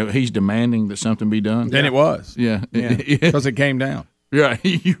that he's demanding that something be done. And it was, yeah, because it came down. Yeah,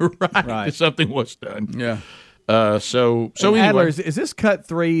 you're right. Something was done. Yeah. So Adler, anyway, is this cut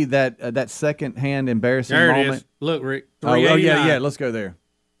 3 that second hand embarrassing there moment? It is. Look, Rick. Oh yeah. Let's go there.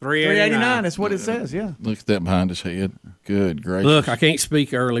 389. That's what it says. Yeah. Look at that behind his head. Good gracious. Look, I can't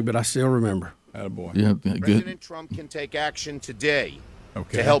speak early, but I still remember. Attaboy. Yeah, good. President Trump can take action today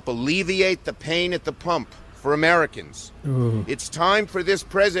to help alleviate the pain at the pump for Americans. Ooh. It's time for this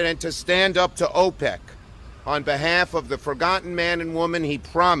president to stand up to OPEC on behalf of the forgotten man and woman he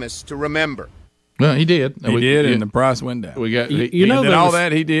promised to remember. Well, he did. And the price went down. We got all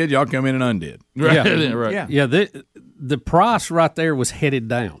that he did. Y'all come in and undid. Right. Yeah, right. Yeah. The price right there was headed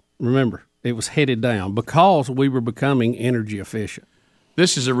down. Remember, it was headed down because we were becoming energy efficient.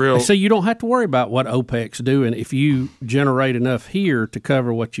 This is a real. So you don't have to worry about what OPEC's doing if you generate enough here to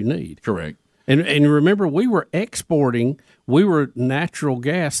cover what you need. Correct. And remember, we were exporting. We were natural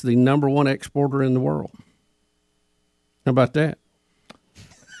gas, the number one exporter in the world. How about that?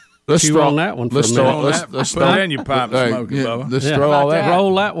 Let's chew throw on that one. Let's throw Let's put it in your pipe and smoke it, Bubba. Let's throw all that.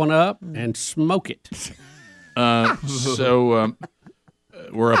 Roll that one up and smoke it. So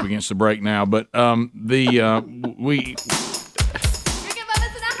we're up against the break now, but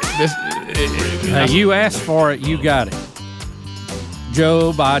you asked for it, you got it.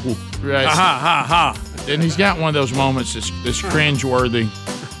 Joe Biden. Right. And he's got one of those moments that's cringeworthy,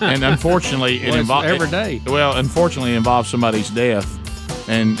 and unfortunately, it involves every day. Well, unfortunately, it involves somebody's death,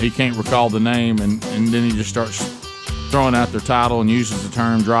 and he can't recall the name, and then he just starts throwing out their title and uses the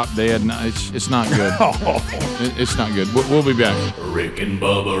term "drop dead." No, it's not good. It's not good. We'll be back. Rick and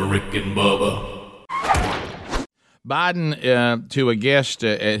Bubba, Rick and Bubba. Biden, to a guest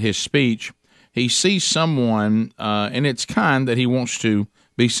at his speech, he sees someone, and it's kind that he wants to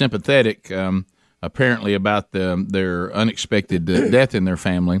be sympathetic, apparently, about their unexpected death in their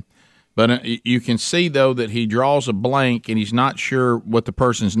family. But you can see, though, that he draws a blank, and he's not sure what the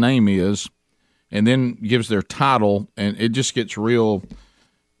person's name is, and then gives their title, and it just gets real.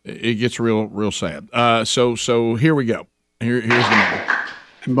 It gets real sad. So here we go. Here's the number.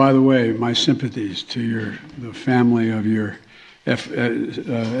 And by the way, my sympathies to the family of your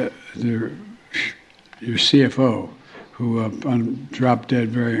CFO, who dropped dead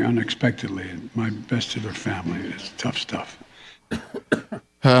very unexpectedly. My best to their family. It's tough stuff.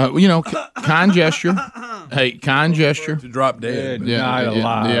 Kind gesture. Hey, kind gesture. To drop dead.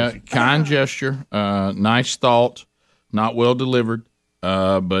 Yeah, kind gesture. Nice thought. Not well delivered,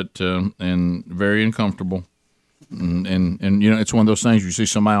 but and very uncomfortable. And it's one of those things you see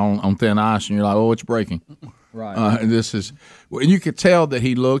somebody on thin ice, and you're like, oh, it's breaking. Right. And you could tell that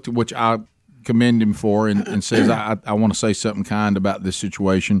he looked, which I commend him for, and says, I want to say something kind about this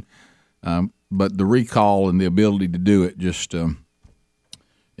situation. But the recall and the ability to do it just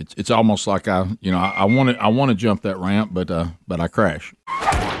it's almost like I want to jump that ramp, but I crash.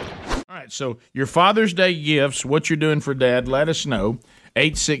 All right, so your Father's Day gifts, what you're doing for Dad, let us know.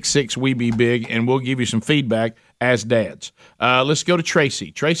 866-WE-BE-BIG, and we'll give you some feedback as dads. Let's go to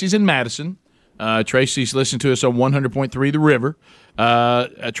Tracy. Tracy's in Madison. Tracy's listening to us on 100.3 The River.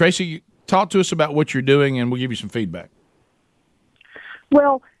 Tracy, talk to us about what you're doing, and we'll give you some feedback.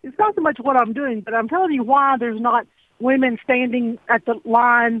 Well, it's not so much what I'm doing, but I'm telling you why there's not women standing at the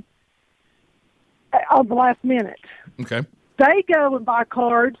line on the last minute. Okay. They go and buy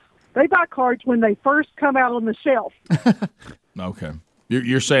cards. They buy cards when they first come out on the shelf. Okay.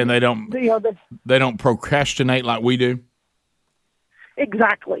 You're saying they don't procrastinate like we do?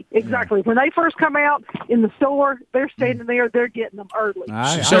 Exactly. When they first come out in the store, they're standing there. They're getting them early.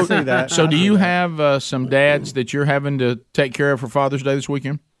 I see that. So do you have some dads that you're having to take care of for Father's Day this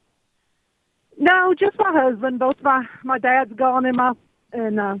weekend? No, just my husband. Both my dad's gone,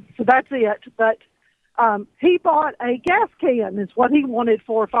 so that's it. But he bought a gas can. Is what he wanted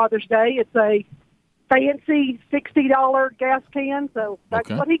for Father's Day. It's a fancy $60 gas can, so that's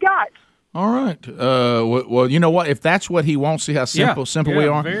what he got. All right. Well, you know what? If that's what he wants, see how simple we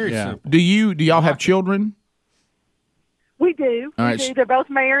are. Very simple. Do y'all have children? We do. All right. We do. They're both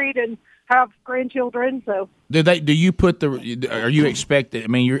married and have grandchildren. So do you put are you expected? I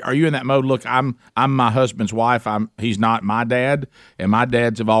mean, are you in that mode? Look, I'm my husband's wife. He's not my dad, and my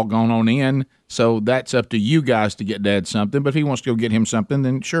dads have all gone on in. So that's up to you guys to get Dad something. But if he wants to go get him something,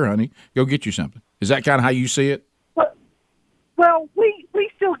 then sure, honey, go get you something. Is that kind of how you see it? Well, we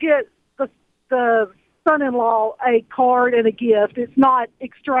still get the son-in-law a card and a gift. It's not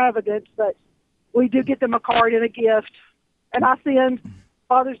extravagant, but we do get them a card and a gift. And I send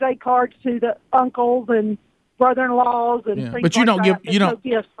Father's Day cards to the uncles and brother-in-laws and things but you like don't that. give No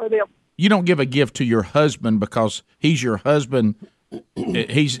gifts for them. You don't give a gift to your husband because he's your husband.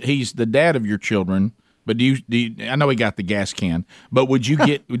 He's the dad of your children. But do you, I know he got the gas can, but would you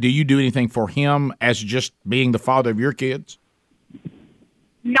do you do anything for him as just being the father of your kids?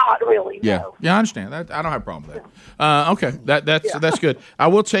 Not really. No. Yeah, I understand that. I don't have a problem with that. Okay, that's good. I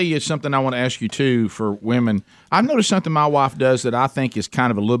will tell you something I want to ask you too for women. I've noticed something my wife does that I think is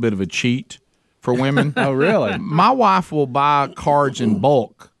kind of a little bit of a cheat for women. Oh, really? My wife will buy cards in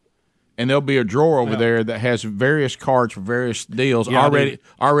bulk. And there'll be a drawer over there that has various cards for various deals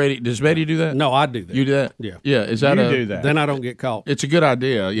already. Does Betty do that? No, I do that. You do that? Yeah. Yeah. Is that do that? Then I don't get caught. It's a good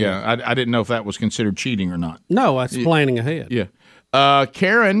idea. Yeah. I didn't know if that was considered cheating or not. No, that's planning ahead. Yeah.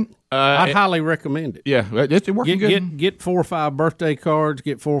 Karen, I'd highly recommend it. Yeah, it's working good. Get 4 or 5 birthday cards.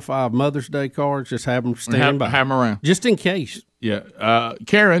 Get 4 or 5 Mother's Day cards. Just have them stand by. Have them around, just in case. Yeah.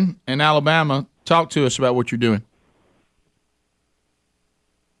 Karen in Alabama, talk to us about what you're doing.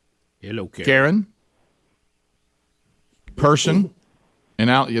 Hello, Karen. Person, and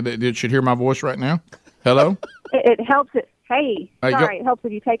they should hear my voice right now. Hello. It helps. Hey, sorry, it helps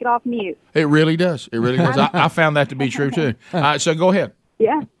if you take it off mute. It really does. It really does. I found that to be true too. So go ahead.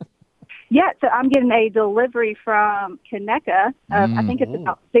 Yeah. Yeah. So I'm getting a delivery from Conecuh. I think it's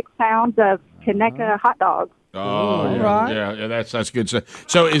about 6 pounds of Conecuh hot dogs. Oh, yeah. That's good.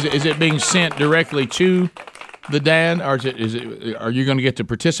 So is it being sent directly to the dad, or is it? Are you going to get to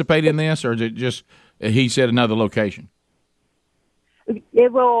participate in this, or is it just he said another location?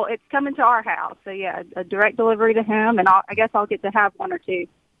 It's coming to our house, so yeah, a direct delivery to him, and I guess I'll get to have 1 or 2.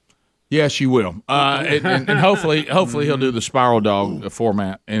 Yes, you will, and hopefully he'll do the spiral dog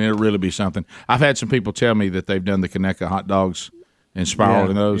format, and it'll really be something. I've had some people tell me that they've done the Conecuh hot dogs, and spiraled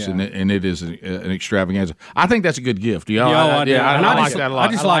in those, and it is an extravaganza. I think that's a good gift. I like that a lot.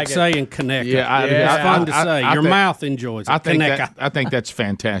 I just like saying Conecuh. It's fun to say. Your mouth enjoys it. I think that's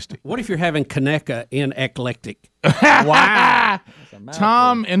fantastic. What if you're having Conecuh in eclectic? Wow.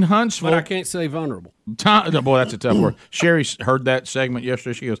 Tom in Huntsville. But I can't say vulnerable. Boy, that's a tough word. Sherry heard that segment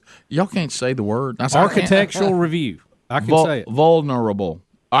yesterday. She goes, y'all can't say the word. I said, Architectural review. I can say it. Vulnerable.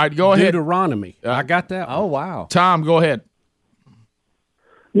 All right, go ahead. Deuteronomy. I got that one. Oh, wow. Tom, go ahead.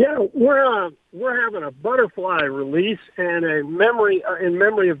 Yeah, we're having a butterfly release and a memory in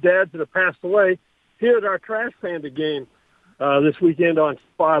memory of dads that have passed away here at our Trash Panda game this weekend on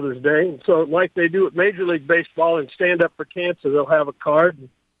Father's Day. And so, like they do at Major League Baseball and Stand Up for Cancer, they'll have a card and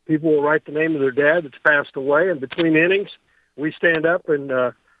people will write the name of their dad that's passed away. And between innings, we stand up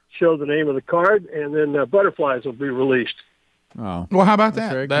and show the name of the card, and then butterflies will be released. Oh, well, how about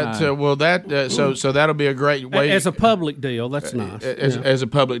that? So that'll be a great way as a public deal. That's nice. As a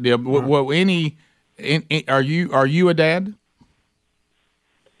public deal. Are you a dad?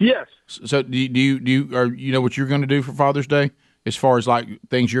 Yes. So do you know what you're going to do for Father's Day as far as like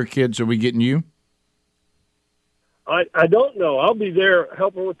things your kids will be getting you? I don't know. I'll be there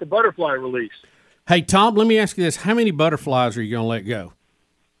helping with the butterfly release. Hey, Tom, let me ask you this: how many butterflies are you going to let go?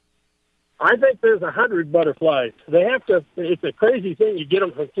 I think there's 100 butterflies. They have to. It's a crazy thing. You get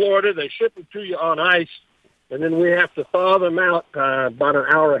them from Florida. They ship them to you on ice, and then we have to thaw them out about an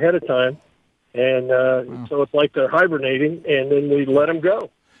hour ahead of time. And so it's like they're hibernating, and then we let them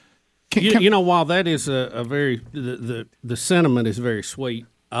go. You know, while that is a very the sentiment is very sweet.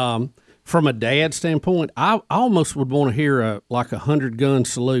 From a dad standpoint, I almost would want to hear like 100-gun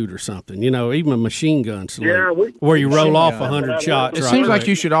salute or something. You know, even a machine gun salute, where you roll off 100 shots. It seems like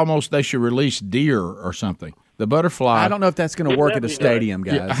they should release deer or something. The butterfly. I don't know if that's going to work at a stadium,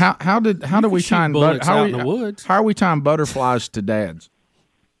 guys. Yeah, how do we time bullets out in the woods? How are we tying butterflies to dads?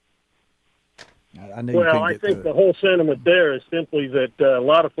 I think the whole sentiment there is simply that a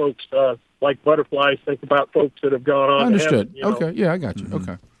lot of folks like butterflies think about folks that have gone on. Understood. To heaven, okay, yeah, I got you.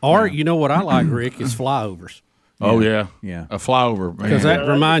 Okay. Or you know what I like, Rick, is flyovers. Oh yeah, a flyover because that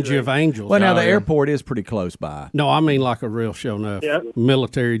reminds you of angels. Well, now the airport is pretty close by. No, I mean like a real show enough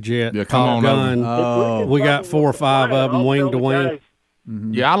military jet, come gun. Oh. We got 4 or 5 of them, wing to wing.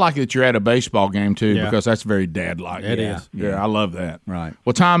 Mm-hmm. Yeah, I like that you're at a baseball game too because that's very dad-like. It is. Yeah, I love that. Right.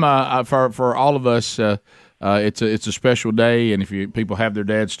 Well, Tom, for all of us, it's a special day, and if people have their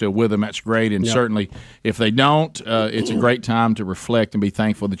dads still with them, that's great. And certainly, if they don't, it's a great time to reflect and be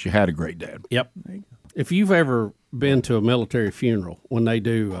thankful that you had a great dad. Yep. If you've ever been to a military funeral when they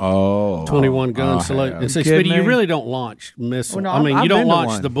do 21 gun salute, and say, Speedy, you really don't launch missiles. Well, no, I mean, I've you don't been to launch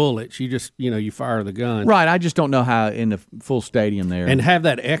one. the bullets. You just, you fire the gun. Right. I just don't know how in the full stadium there. And have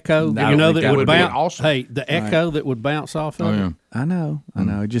that echo, that would bounce. Awesome. Hey, the echo that would bounce off of it. I know.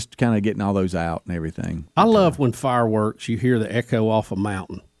 Just kind of getting all those out and everything. I love when fireworks, you hear the echo off a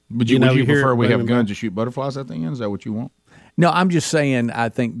mountain. Would you prefer we have guns to shoot butterflies at the end? Is that what you want? No, I'm just saying I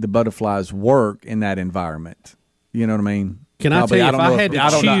think the butterflies work in that environment. You know what I mean? Can I tell you, if I had to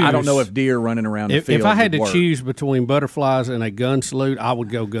choose, I don't know if deer running around the field. If I had to work. choose between butterflies and a gun salute, I would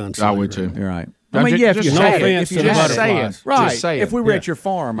go gun salute. I would too. You're right. I mean, if you just say it. Right. Just say it. If we were at your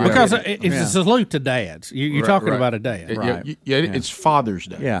farm. Because it's a salute to dads. You're talking about a dad. Right. It's Father's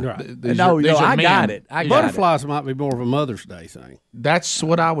Day. Yeah. Right. I got it. Butterflies might be more of a Mother's Day thing. That's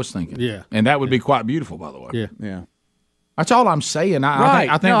what I was thinking. Yeah. And that would be quite beautiful, by the way. Yeah. That's all I'm saying.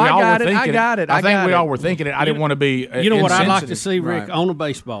 I think we all were thinking it. I think we all were thinking it. I didn't want to be You know what I'd like to see, Rick, on a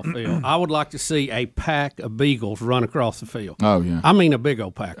baseball field? I would like to see a pack of beagles run across the field. Oh, yeah. I mean a big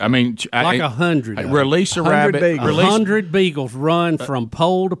old pack. I mean, like 100. Release a rabbit. 100 beagles run from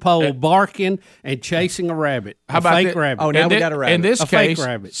pole to pole, barking and chasing a rabbit. How about fake rabbit? Oh, now we got a rabbit. In this case, fake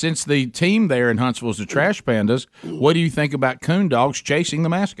rabbit. Since the team there in Huntsville is the Trash Pandas, what do you think about coon dogs chasing the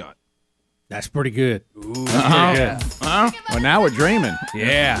mascot? That's pretty good. Ooh, that's pretty good. Well, now we're dreaming.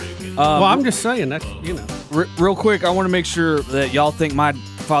 Yeah. Well, I'm just saying that's real quick. I want to make sure that y'all think my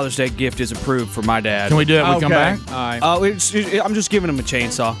Father's Day gift is approved for my dad. Can we do it when we come back? All right. I'm just giving him a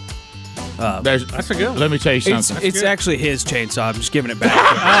chainsaw. That's a good one. Let me tell you something. It's actually his chainsaw. I'm just giving it back.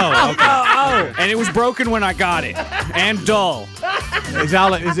 Oh. And it was broken when I got it, and dull.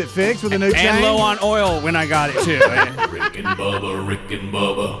 Is it fixed with a new chain? And low on oil when I got it too. Rick and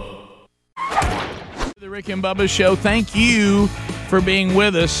Bubba. The Rick and Bubba Show. Thank you for being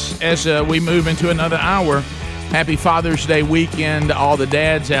with us as we move into another hour. Happy Father's Day weekend to all the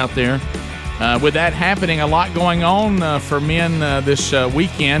dads out there. With that happening, a lot going on for men this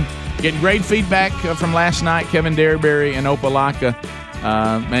weekend. Getting great feedback from last night, Kevin Derryberry and Opelika.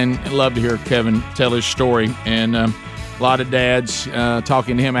 And love to hear Kevin tell his story. And A lot of dads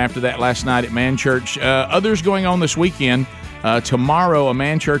talking to him after that last night at Man Church. Others going on this weekend. Tomorrow, a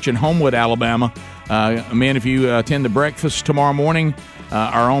Man Church in Homewood, Alabama. Men, if you attend the breakfast tomorrow morning,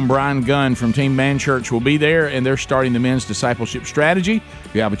 our own Brian Gunn from Team Man Church will be there, and they're starting the men's discipleship strategy.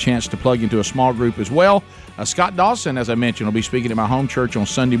 You have a chance to plug into a small group as well. Scott Dawson, as I mentioned, will be speaking at my home church on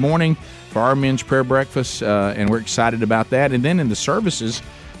Sunday morning for our men's prayer breakfast, and we're excited about that. And then in the services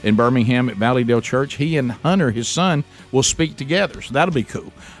in Birmingham at Valleydale Church, he and Hunter, his son, will speak together, so that'll be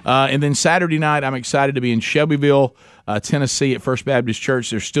cool. And then Saturday night, I'm excited to be in Shelbyville, Tennessee at First Baptist Church.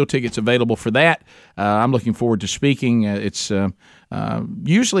 There's still tickets available for that. I'm looking forward to speaking. It's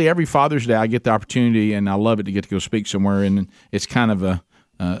usually every Father's Day I get the opportunity, and I love it to get to go speak somewhere, and it's kind of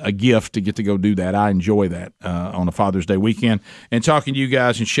a gift to get to go do that. I enjoy that on a Father's Day weekend. And talking to you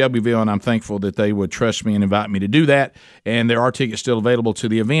guys in Shelbyville, and I'm thankful that they would trust me and invite me to do that. And there are tickets still available to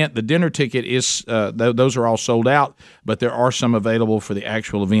the event. The dinner ticket is those are all sold out, but there are some available for the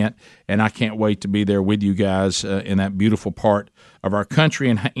actual event. And I can't wait to be there with you guys in that beautiful part of our country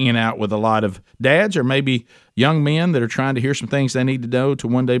and hanging out with a lot of dads or maybe young men that are trying to hear some things they need to know to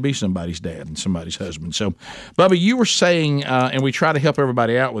one day be somebody's dad and somebody's husband. So, Bubba, you were saying, and we try to help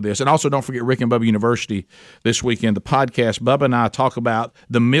everybody out with this, and also don't forget Rick and Bubba University this weekend, the podcast. Bubba and I talk about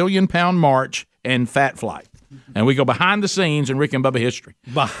the Million Pound March and Fat Flight. And we go behind the scenes in Rick and Bubba history.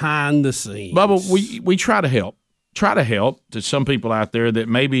 Behind the scenes. Bubba, we try to help. Try to help to some people out there that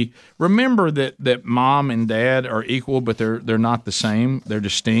maybe remember that mom and dad are equal, but they're not the same. They're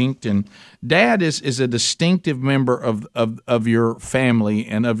distinct, and dad is a distinctive member of your family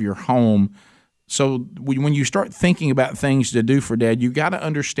and of your home. So when you start thinking about things to do for dad, you got to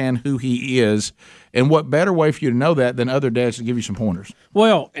understand who he is, and what better way for you to know that than other dads to give you some pointers.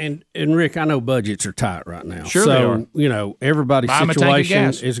 Well, and Rick, I know budgets are tight right now. Sure, so, they are. You know, everybody's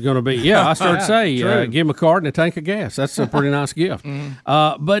situation is going to be. Yeah, I started to say, give him a card and a tank of gas. That's a pretty nice gift.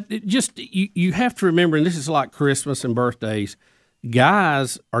 But you have to remember, and this is like Christmas and birthdays.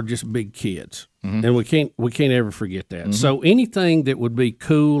 Guys are just big kids, and we can't ever forget that. So anything that would be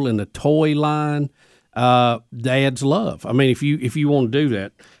cool in the toy line, dads love. I mean, if you want to do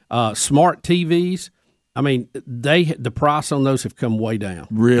that, smart TVs. I mean, the price on those have come way down.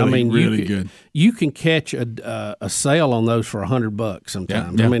 Really, I mean, really good. You can catch a sale on those for $100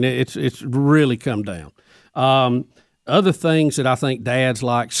 sometimes. Yeah. I mean, it's really come down. Other things that I think dads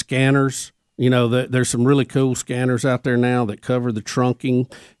like, scanners. You know, there's some really cool scanners out there now that cover the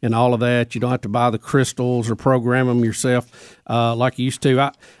trunking and all of that. You don't have to buy the crystals or program them yourself like you used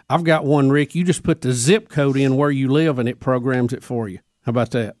to. I've got one, Rick. You just put the zip code in where you live, and it programs it for you. How about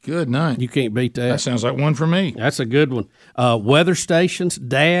that? Good night. You can't beat that. That sounds like one for me. That's a good one. Weather stations.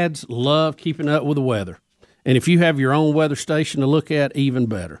 Dads love keeping up with the weather. And if you have your own weather station to look at, even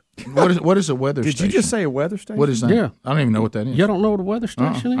better. What is a weather station? Did you just say a weather station? What is that? Yeah. I don't even know what that is. You don't know what a weather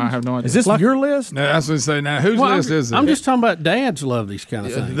station is? I have no idea. Is this your list? No, that's what I say. Now, whose list is it? I'm just talking about dads love these kind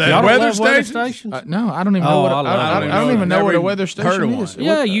of things. The Y'all don't weather love weather stations? stations? No, I don't even know I don't even know what a weather station is.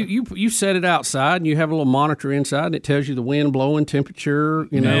 Yeah, you set it outside, and you have a little monitor inside, and it tells you the wind blowing, temperature,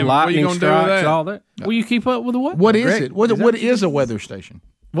 lightning strikes, all that. Well, you keep up with the weather. What is it? What is a weather station?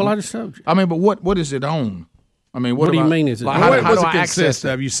 Well, I just told you. I mean, but what is it on? I mean, what do you mean? Is it? How do I access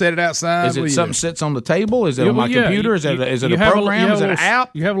it? You set it outside. Is it something sits on the table? Is it on my computer? Is it a program? Is it an app?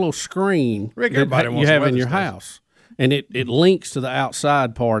 You have a little screen. Rick, everybody wants you have a in your weather house, and it links to the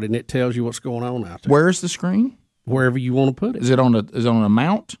outside part, and it tells you what's going on out there. Where's the screen? Wherever you want to put it. Is it on a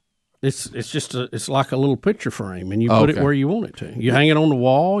mount? It's just it's like a little picture frame, and you put it where you want it to. You hang it on the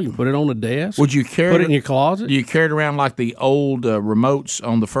wall. You put it on the desk. Would you put it in your closet? Do you carry it around like the old remotes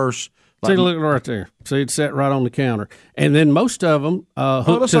on the first? See, look right there. See, it's set right on the counter. And then most of them it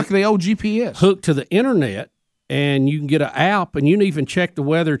looks like the old GPS. Hooked to the internet, and you can get an app, and you can even check the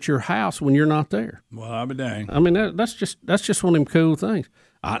weather at your house when you're not there. Well, I'll be dang. I mean, that's just one of them cool things.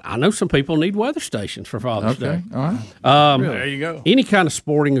 I know some people need weather stations for Father's Day. All right. There you go. Any kind of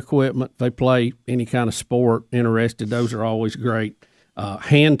sporting equipment, they play any kind of sport, interested, those are always great.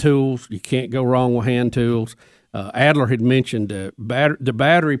 Hand tools, you can't go wrong with hand tools. Adler had mentioned the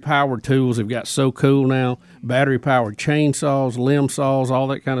battery-powered tools have got so cool now. Battery-powered chainsaws, limb saws, all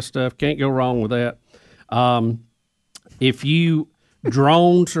that kind of stuff. Can't go wrong with that.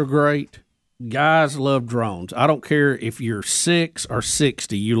 Drones are great. Guys love drones. I don't care if you're 6 or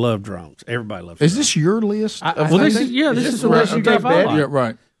 60. You love drones. Everybody loves drones. Is this your list? This is the list you stuff I like. Yeah,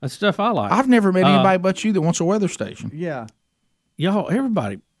 right. That's stuff I like. I've never met anybody but you that wants a weather station. Yeah. Y'all,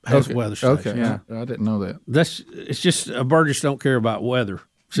 everybody has weather stations. Okay, yeah. I didn't know that. It's just a Burgess don't care about weather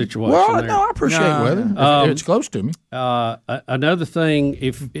situation. Well, there. no, I appreciate weather. It's close to me. Another thing,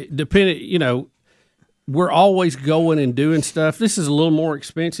 if depending, we're always going and doing stuff. This is a little more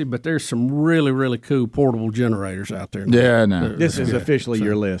expensive, but there's some really, really cool portable generators out there. Yeah, no. This is officially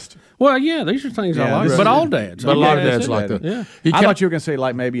your list. Well, yeah, these are things I like, but all dads. But a lot of dads like that. Yeah. I thought you were going to say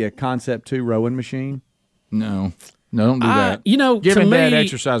like maybe a Concept 2 rowing machine. No, don't do that. to Giving dad me,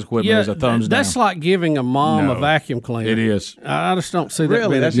 exercise equipment is a thumbs down. That's like giving a mom a vacuum cleaner. It is. I just don't see that. Really?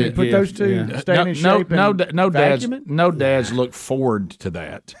 being a That's good put gift. those two staying in shape No dads. vacuum it? No dads look forward to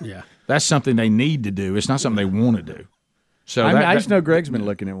that. Yeah, that's something they need to do. It's not something they want to do. So I just know Greg's been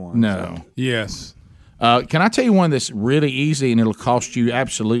looking at one. No. So. Yes. Can I tell you one that's really easy and it'll cost you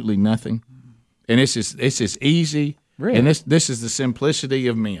absolutely nothing? And it's just easy. Really? And this is the simplicity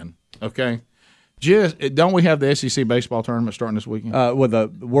of men. Okay. Don't we have the SEC baseball tournament starting this weekend? Well, the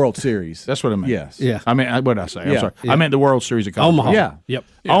World Series. That's what I meant. Yes. Yeah. I mean, what did I say? I'm Yeah. sorry. Yeah. I meant the World Series of college. Omaha. Yeah. Yep.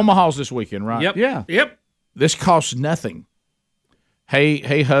 Omaha's this weekend, right? Yep. Yeah. Yep. This costs nothing.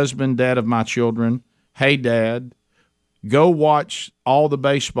 Hey, husband, dad of my children. Hey, dad, go watch all the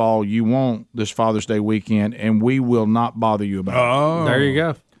baseball you want this Father's Day weekend, and we will not bother you about it. There you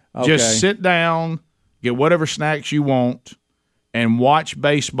go. Just sit down, get whatever snacks you want, and watch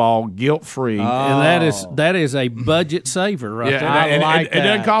baseball guilt-free. And that is a budget saver right there. and it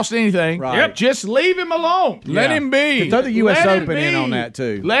doesn't cost anything. Right. Yep. Just leave him alone. Let him be. Throw the U.S. Let him Open in be. on that,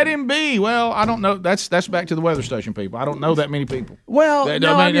 too. Let him be. Well, I don't know. That's back to the weather station people. I don't know that many people. Well, I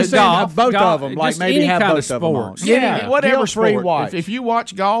no, mean, I'm just it's saying golf, both golf, of them. Like just maybe any have kind both of of them on. sports. Yeah, whatever guilt-free sport. watch. If you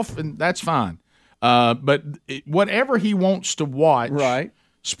watch golf, and that's fine. But whatever he wants to watch, right,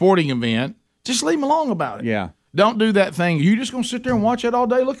 sporting event, just leave him alone about it. Yeah. Don't do that thing. You just gonna sit there and watch it all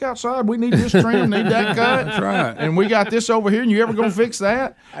day? Look outside. We need this trim, need that cut. That's right. And we got this over here, and you ever gonna fix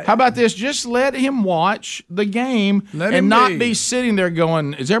that? How about this? Just let him watch the game and not be sitting there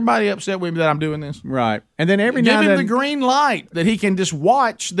going, "Is everybody upset with me that I'm doing this?" Right. And then every Give now and him then the green light that he can just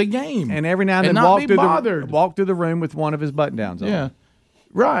watch the game. and every now and then not be bothered. walk through the room with one of his button downs on. Yeah.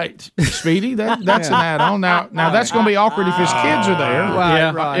 Right, Speedy. That's an add-on. Now that's going to be awkward if his kids are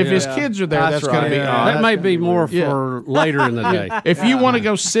there. Right, If his kids are there, that's going to be odd. That may be more for later in the day. If you want to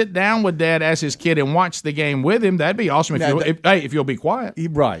go sit down with Dad as his kid and watch the game with him, that'd be awesome. If you'll be quiet,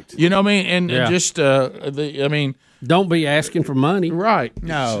 Right. you know what I mean. And Yeah. just Don't be asking for money. right.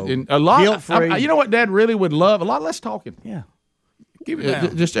 No. And a lot. Guilt-free. You know what Dad really would love? A lot less talking. Yeah. Keep it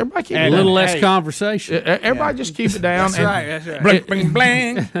down. Just everybody keep A it little down. less conversation. Everybody just keep it down. That's right. Bling, bling,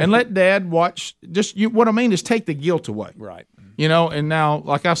 bling. And let Dad watch. What I mean is take the guilt away. Right. You know, and now,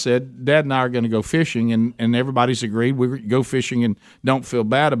 like I said, Dad and I are going to go fishing, and everybody's agreed we go fishing and don't feel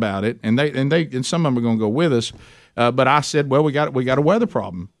bad about it. And some of them are going to go with us. But I said, well, we got a weather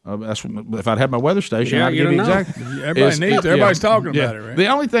problem. That's if I'd had my weather station, Yeah, I'd you give you don't know. exactly. Everybody's talking about it, right? The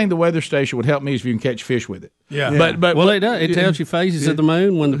only thing the weather station would help me is if you can catch fish with it. Yeah. But Well, it does. It tells you phases of the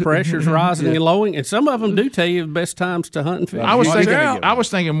moon when the pressure's rising and lowering, and some of them do tell you the best times to hunt and fish. I Watch was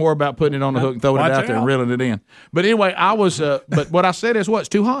thinking more about putting it on the hook and throwing it Watch out there and out. reeling it in. But anyway, I was. But what I said is, it's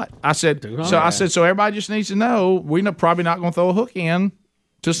too hot. I said. So everybody just needs to know we're probably not going to throw a hook in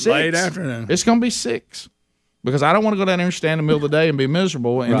to 6. Late afternoon. It's going to be 6. Because I don't want to go down there and stand in the middle of the day and be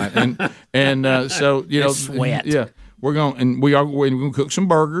miserable, and so sweat. Yeah, we're going to cook some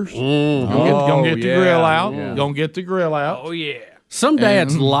burgers. Gonna get the grill out. Gonna get the grill out. Oh yeah. Some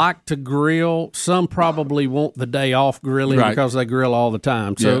dads like to grill. Some probably want the day off grilling Right. because they grill all the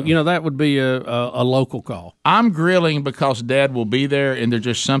time. So that would be a local call. I'm grilling because Dad will be there, and there's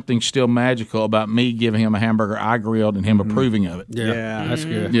just something still magical about me giving him a hamburger I grilled and him approving of it. Yeah, that's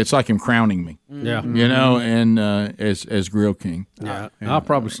good. It's like him crowning me. Yeah, You know, and as grill king. yeah. I'll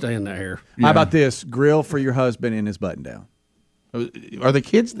probably stay in that here. How about this? Grill for your husband in his button down. Are the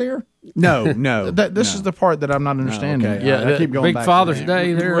kids there? No. This is the part that I'm not understanding. Okay. Yeah, I keep going Big back to Father's that.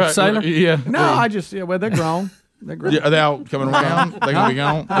 Day there, Right, Salem. Yeah. No, I just they're grown. They're grown. Yeah, are they all coming around? They're gonna be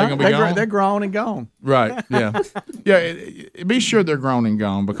gone. They're gonna be gone. They're grown and gone. Right. Yeah. Be sure they're grown and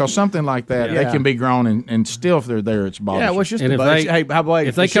gone, because something like that they can be grown and still, if they're there, it's bothersome. Yeah, well, it's just And a if button. they- Hey, how about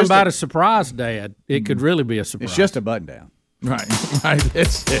If they come by to surprise Dad, it could really be a surprise. it's just a button down, right.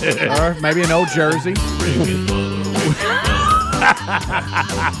 It's or maybe an old jersey.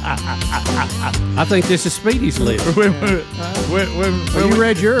 I think this is Speedy's list. Well, you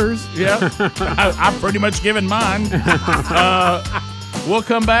read yours. Yeah. I've pretty much given mine. We'll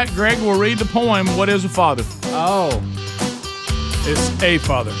come back. Greg will read the poem. What is a father? Oh, It's a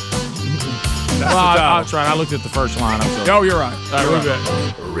father. That's right. I looked at the first line. I'm sorry. Oh, you're right. All right, we'll be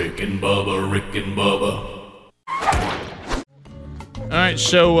back. Rick and Bubba. All right,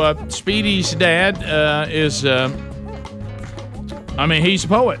 so Speedy's dad he's a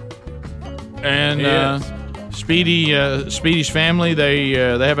poet. And Speedy's family, they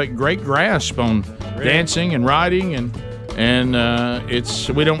have a great grasp on dancing and riding, and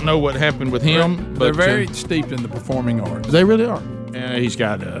we don't know what happened with him. They're but very steeped in the performing arts. They really are. He's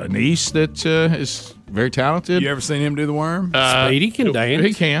got a niece that is very talented. You ever seen him do the worm? Speedy can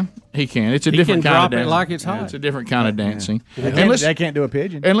dance. He can. It's a different kind of dancing. Drop it like it's hot. It's a different kind of dancing. They can't do a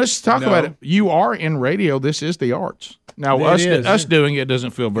pigeon. And let's talk about it. You are in radio. This is the arts. Now, us doing it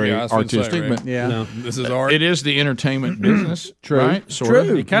doesn't feel very artistic, but this is art. It is the entertainment business. True. Right?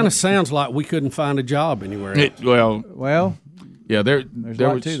 True. It kind of sounds like we couldn't find a job anywhere else. Well. Yeah, there's a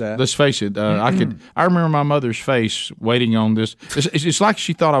lot to that. Let's face it. I remember my mother's face waiting on this. It's like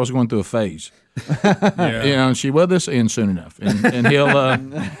she thought I was going through a phase. And this ends soon enough, and he'll.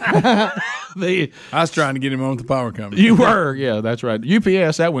 I was trying to get him on with the power company. You were, that's right.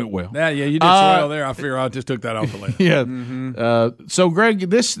 UPS, that went well. Yeah, you did swell there. I fear I just took that off the list. Yeah. So, Greg,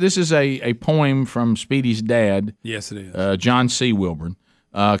 this is a poem from Speedy's dad. Yes, it is. John C. Wilburn,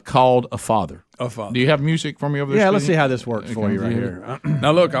 called "A Father." A Father. Do you have music for me over there? Yeah, Speedy? let's see how this works for you right here.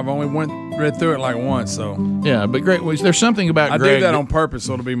 Now, look, I've only read through it like once, so yeah. But Greg, there's something about I Greg do that on purpose,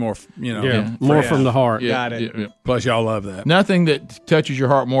 so it'll be more, more from the heart. Got it. Yeah. Plus, y'all love that. Nothing that touches your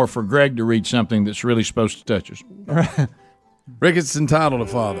heart more for Greg to read something that's really supposed to touch us. Rick, it's entitled "A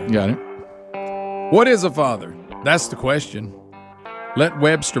Father." Got it. What is a father? That's the question. Let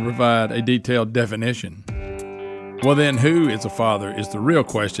Webster provide a detailed definition. Well, then, who is a father is the real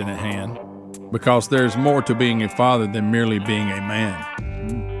question at hand, because there's more to being a father than merely being a man.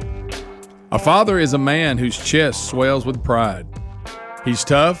 A father is a man whose chest swells with pride. He's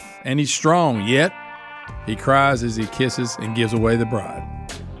tough and he's strong, yet he cries as he kisses and gives away the bride.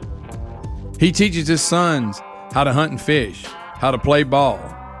 He teaches his sons how to hunt and fish, how to play ball.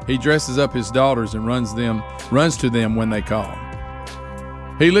 He dresses up his daughters and runs to them when they call.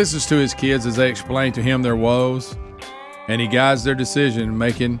 He listens to his kids as they explain to him their woes, and he guides their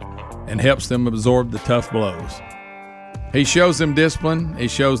decision-making and helps them absorb the tough blows. He shows them discipline. He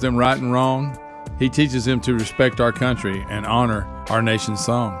shows them right and wrong. He teaches them to respect our country and honor our nation's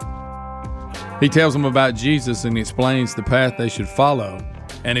song. He tells them about Jesus and explains the path they should follow,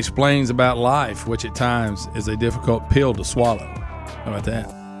 and explains about life, which at times is a difficult pill to swallow. How about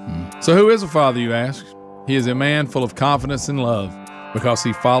that? So who is a father, you ask? He is a man full of confidence and love because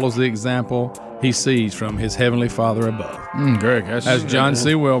he follows the example he sees from his heavenly Father above. Greg, that's John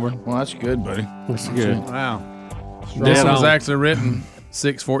C. Wilburn. Well, that's good, buddy. That's good. Wow. This was actually written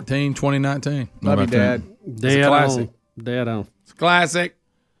 6/14/2019. Love you, Dad. It's a classic. Dead on. It's a classic.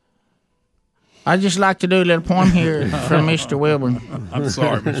 I'd just like to do a little poem here from Mr. Wilburn. I'm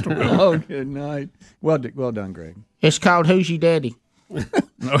sorry, Mr. Wilburn. Oh, good night. Well done, Greg. It's called "Who's Your Daddy?"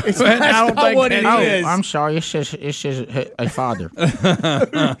 That's not what it is. I'm sorry. It says a father.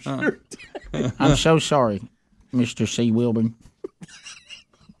 I'm so sorry, Mr. C. Wilburn.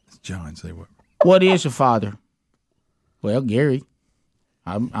 It's John C. Wilburn. What is a father? Well, Gary,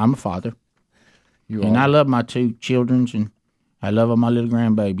 I'm a father. I love my 2 children, and I love all my little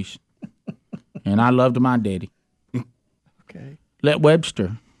grandbabies. And I loved my daddy. Okay. Let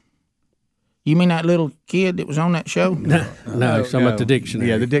Webster. You mean that little kid that was on that show? No, talking about the dictionary.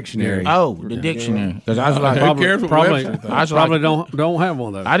 Yeah, the dictionary. Oh, the dictionary. Because I was like, who cares what Webster thought? I probably don't have one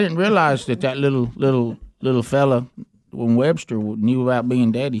of those. I didn't realize that little fella when Webster knew about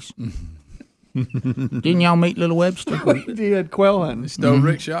being daddies. Didn't y'all meet little Webster? We did quail hunting. He stole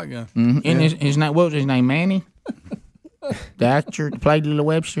Rick's shotgun. Mm-hmm. And his name, what was his name? Manny. The actor that played little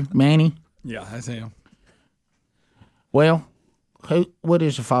Webster, Manny. Yeah, that's him. Well, what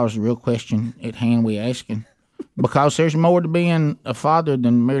is a father's the real question at hand we asking? Because there's more to being a father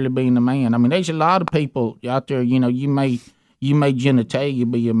than merely being a man. I mean, there's a lot of people out there, you may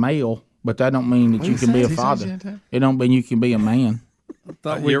genitalia be a male, but that don't mean that you can be a father. It don't mean you can be a man. I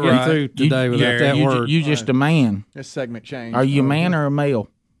thought we'd get through today without that word. You just a man. This segment changed. Are you a man or a male?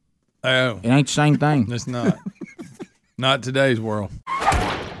 Oh. It ain't the same thing. It's not. Not today's world.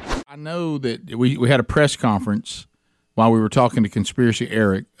 I know that we had a press conference while we were talking to Conspiracy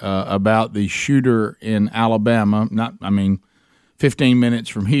Eric about the shooter in Alabama. 15 minutes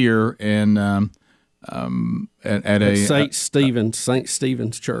from here, and at a St.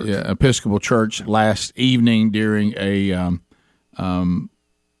 Stephen's Church, Episcopal Church, last evening during a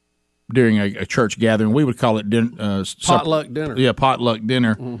church gathering. We would call it potluck dinner. Yeah, potluck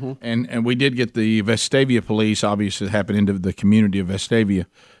dinner. Mm-hmm. And we did get the Vestavia police. Obviously, it happened into the community of Vestavia.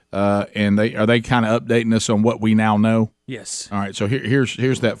 And they kind of updating us on what we now know? Yes. All right. So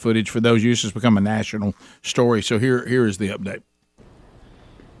here's that footage for those uses. It's become a national story. So here is the update.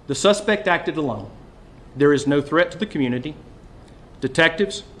 The suspect acted alone. There is no threat to the community.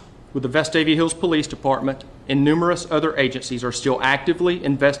 Detectives with the Vestavia Hills Police Department and numerous other agencies are still actively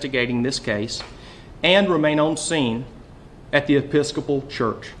investigating this case and remain on scene at the Episcopal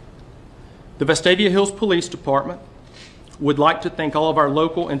Church. The Vestavia Hills Police Department would like to thank all of our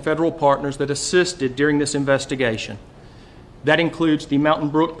local and federal partners that assisted during this investigation. That includes the Mountain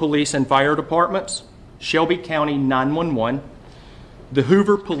Brook Police and Fire Departments, Shelby County 911, the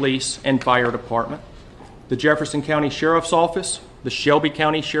Hoover Police and Fire Department, the Jefferson County Sheriff's Office, the Shelby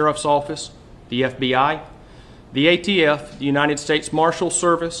County Sheriff's Office, the FBI, the ATF, the United States Marshal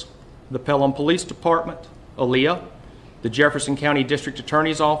Service, the Pelham Police Department, ALEA, the Jefferson County District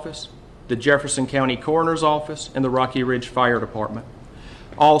Attorney's Office, the Jefferson County Coroner's Office, and the Rocky Ridge Fire Department.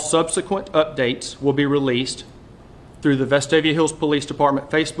 All subsequent updates will be released through the Vestavia Hills Police Department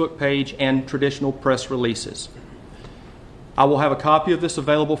Facebook page and traditional press releases. I will have a copy of this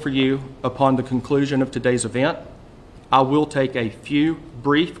available for you upon the conclusion of today's event. I will take a few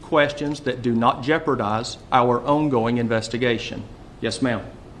brief questions that do not jeopardize our ongoing investigation. Yes, ma'am.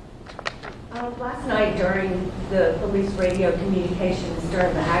 Last night during the police radio communications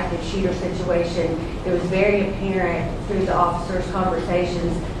during the active shooter situation, it was very apparent through the officers'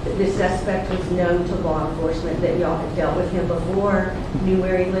 conversations that this suspect was known to law enforcement, that y'all had dealt with him before, knew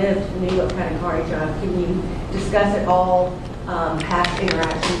where he lived, knew what kind of car he drove. Can you discuss at all past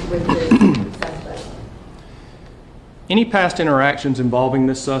interactions with this suspect? Any past interactions involving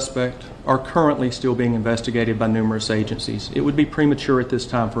this suspect are currently still being investigated by numerous agencies. It would be premature at this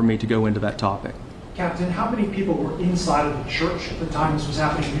time for me to go into that topic. Captain, how many people were inside of the church at the time this was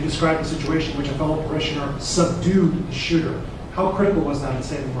happening? You described the situation in which a fellow parishioner subdued the shooter. How critical was that in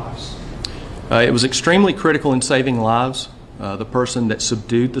saving lives? It was extremely critical in saving lives. The person that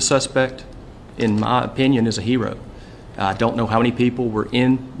subdued the suspect, in my opinion, is a hero. I don't know how many people were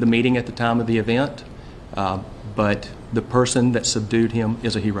in the meeting at the time of the event, but the person that subdued him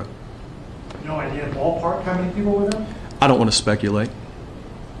is a hero. No idea ballpark how many people were there? I don't want to speculate.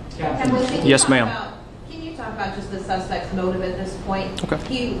 Yes, ma'am. Can you talk about just the suspect's motive at this point? Okay.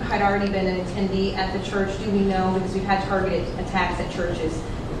 He had already been an attendee at the church. Do we know? Because we've had targeted attacks at churches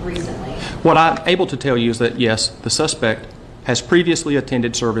recently. What I'm able to tell you is that, yes, the suspect has previously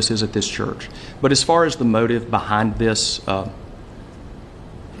attended services at this church. But as far as the motive behind this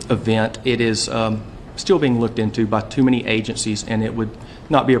event, it is still being looked into by too many agencies, and it would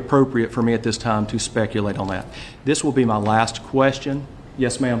not be appropriate for me at this time to speculate on that. This will be my last question.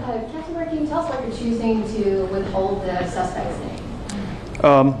 Yes, ma'am. Captain Burke, can you tell us why you're choosing to withhold the suspect's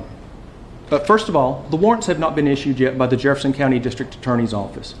name? First of all, the warrants have not been issued yet by the Jefferson County District Attorney's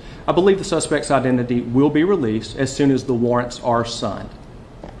Office. I believe the suspect's identity will be released as soon as the warrants are signed.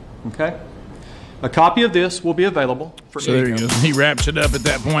 Okay? A copy of this will be available for So there you go. He wraps it up at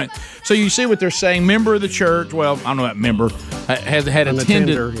that point. So you see what they're saying. Member of the church, well, I don't know that member, had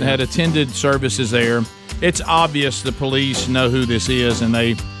attended services there. It's obvious the police know who this is, and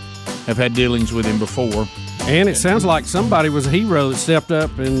they have had dealings with him before. And it sounds like somebody was a hero that stepped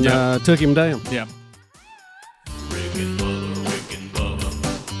up and took him down. Yeah.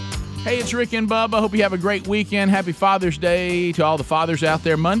 Hey, it's Rick and Bubba. Hope you have a great weekend. Happy Father's Day to all the fathers out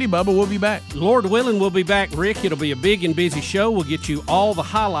there. Monday, Bubba, we'll be back. Lord willing, we'll be back, Rick. It'll be a big and busy show. We'll get you all the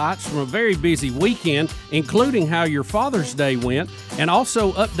highlights from a very busy weekend, including how your Father's Day went, and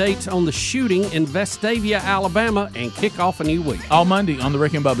also updates on the shooting in Vestavia, Alabama, and kick off a new week. All Monday on the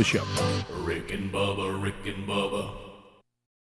Rick and Bubba Show. Rick and Bubba.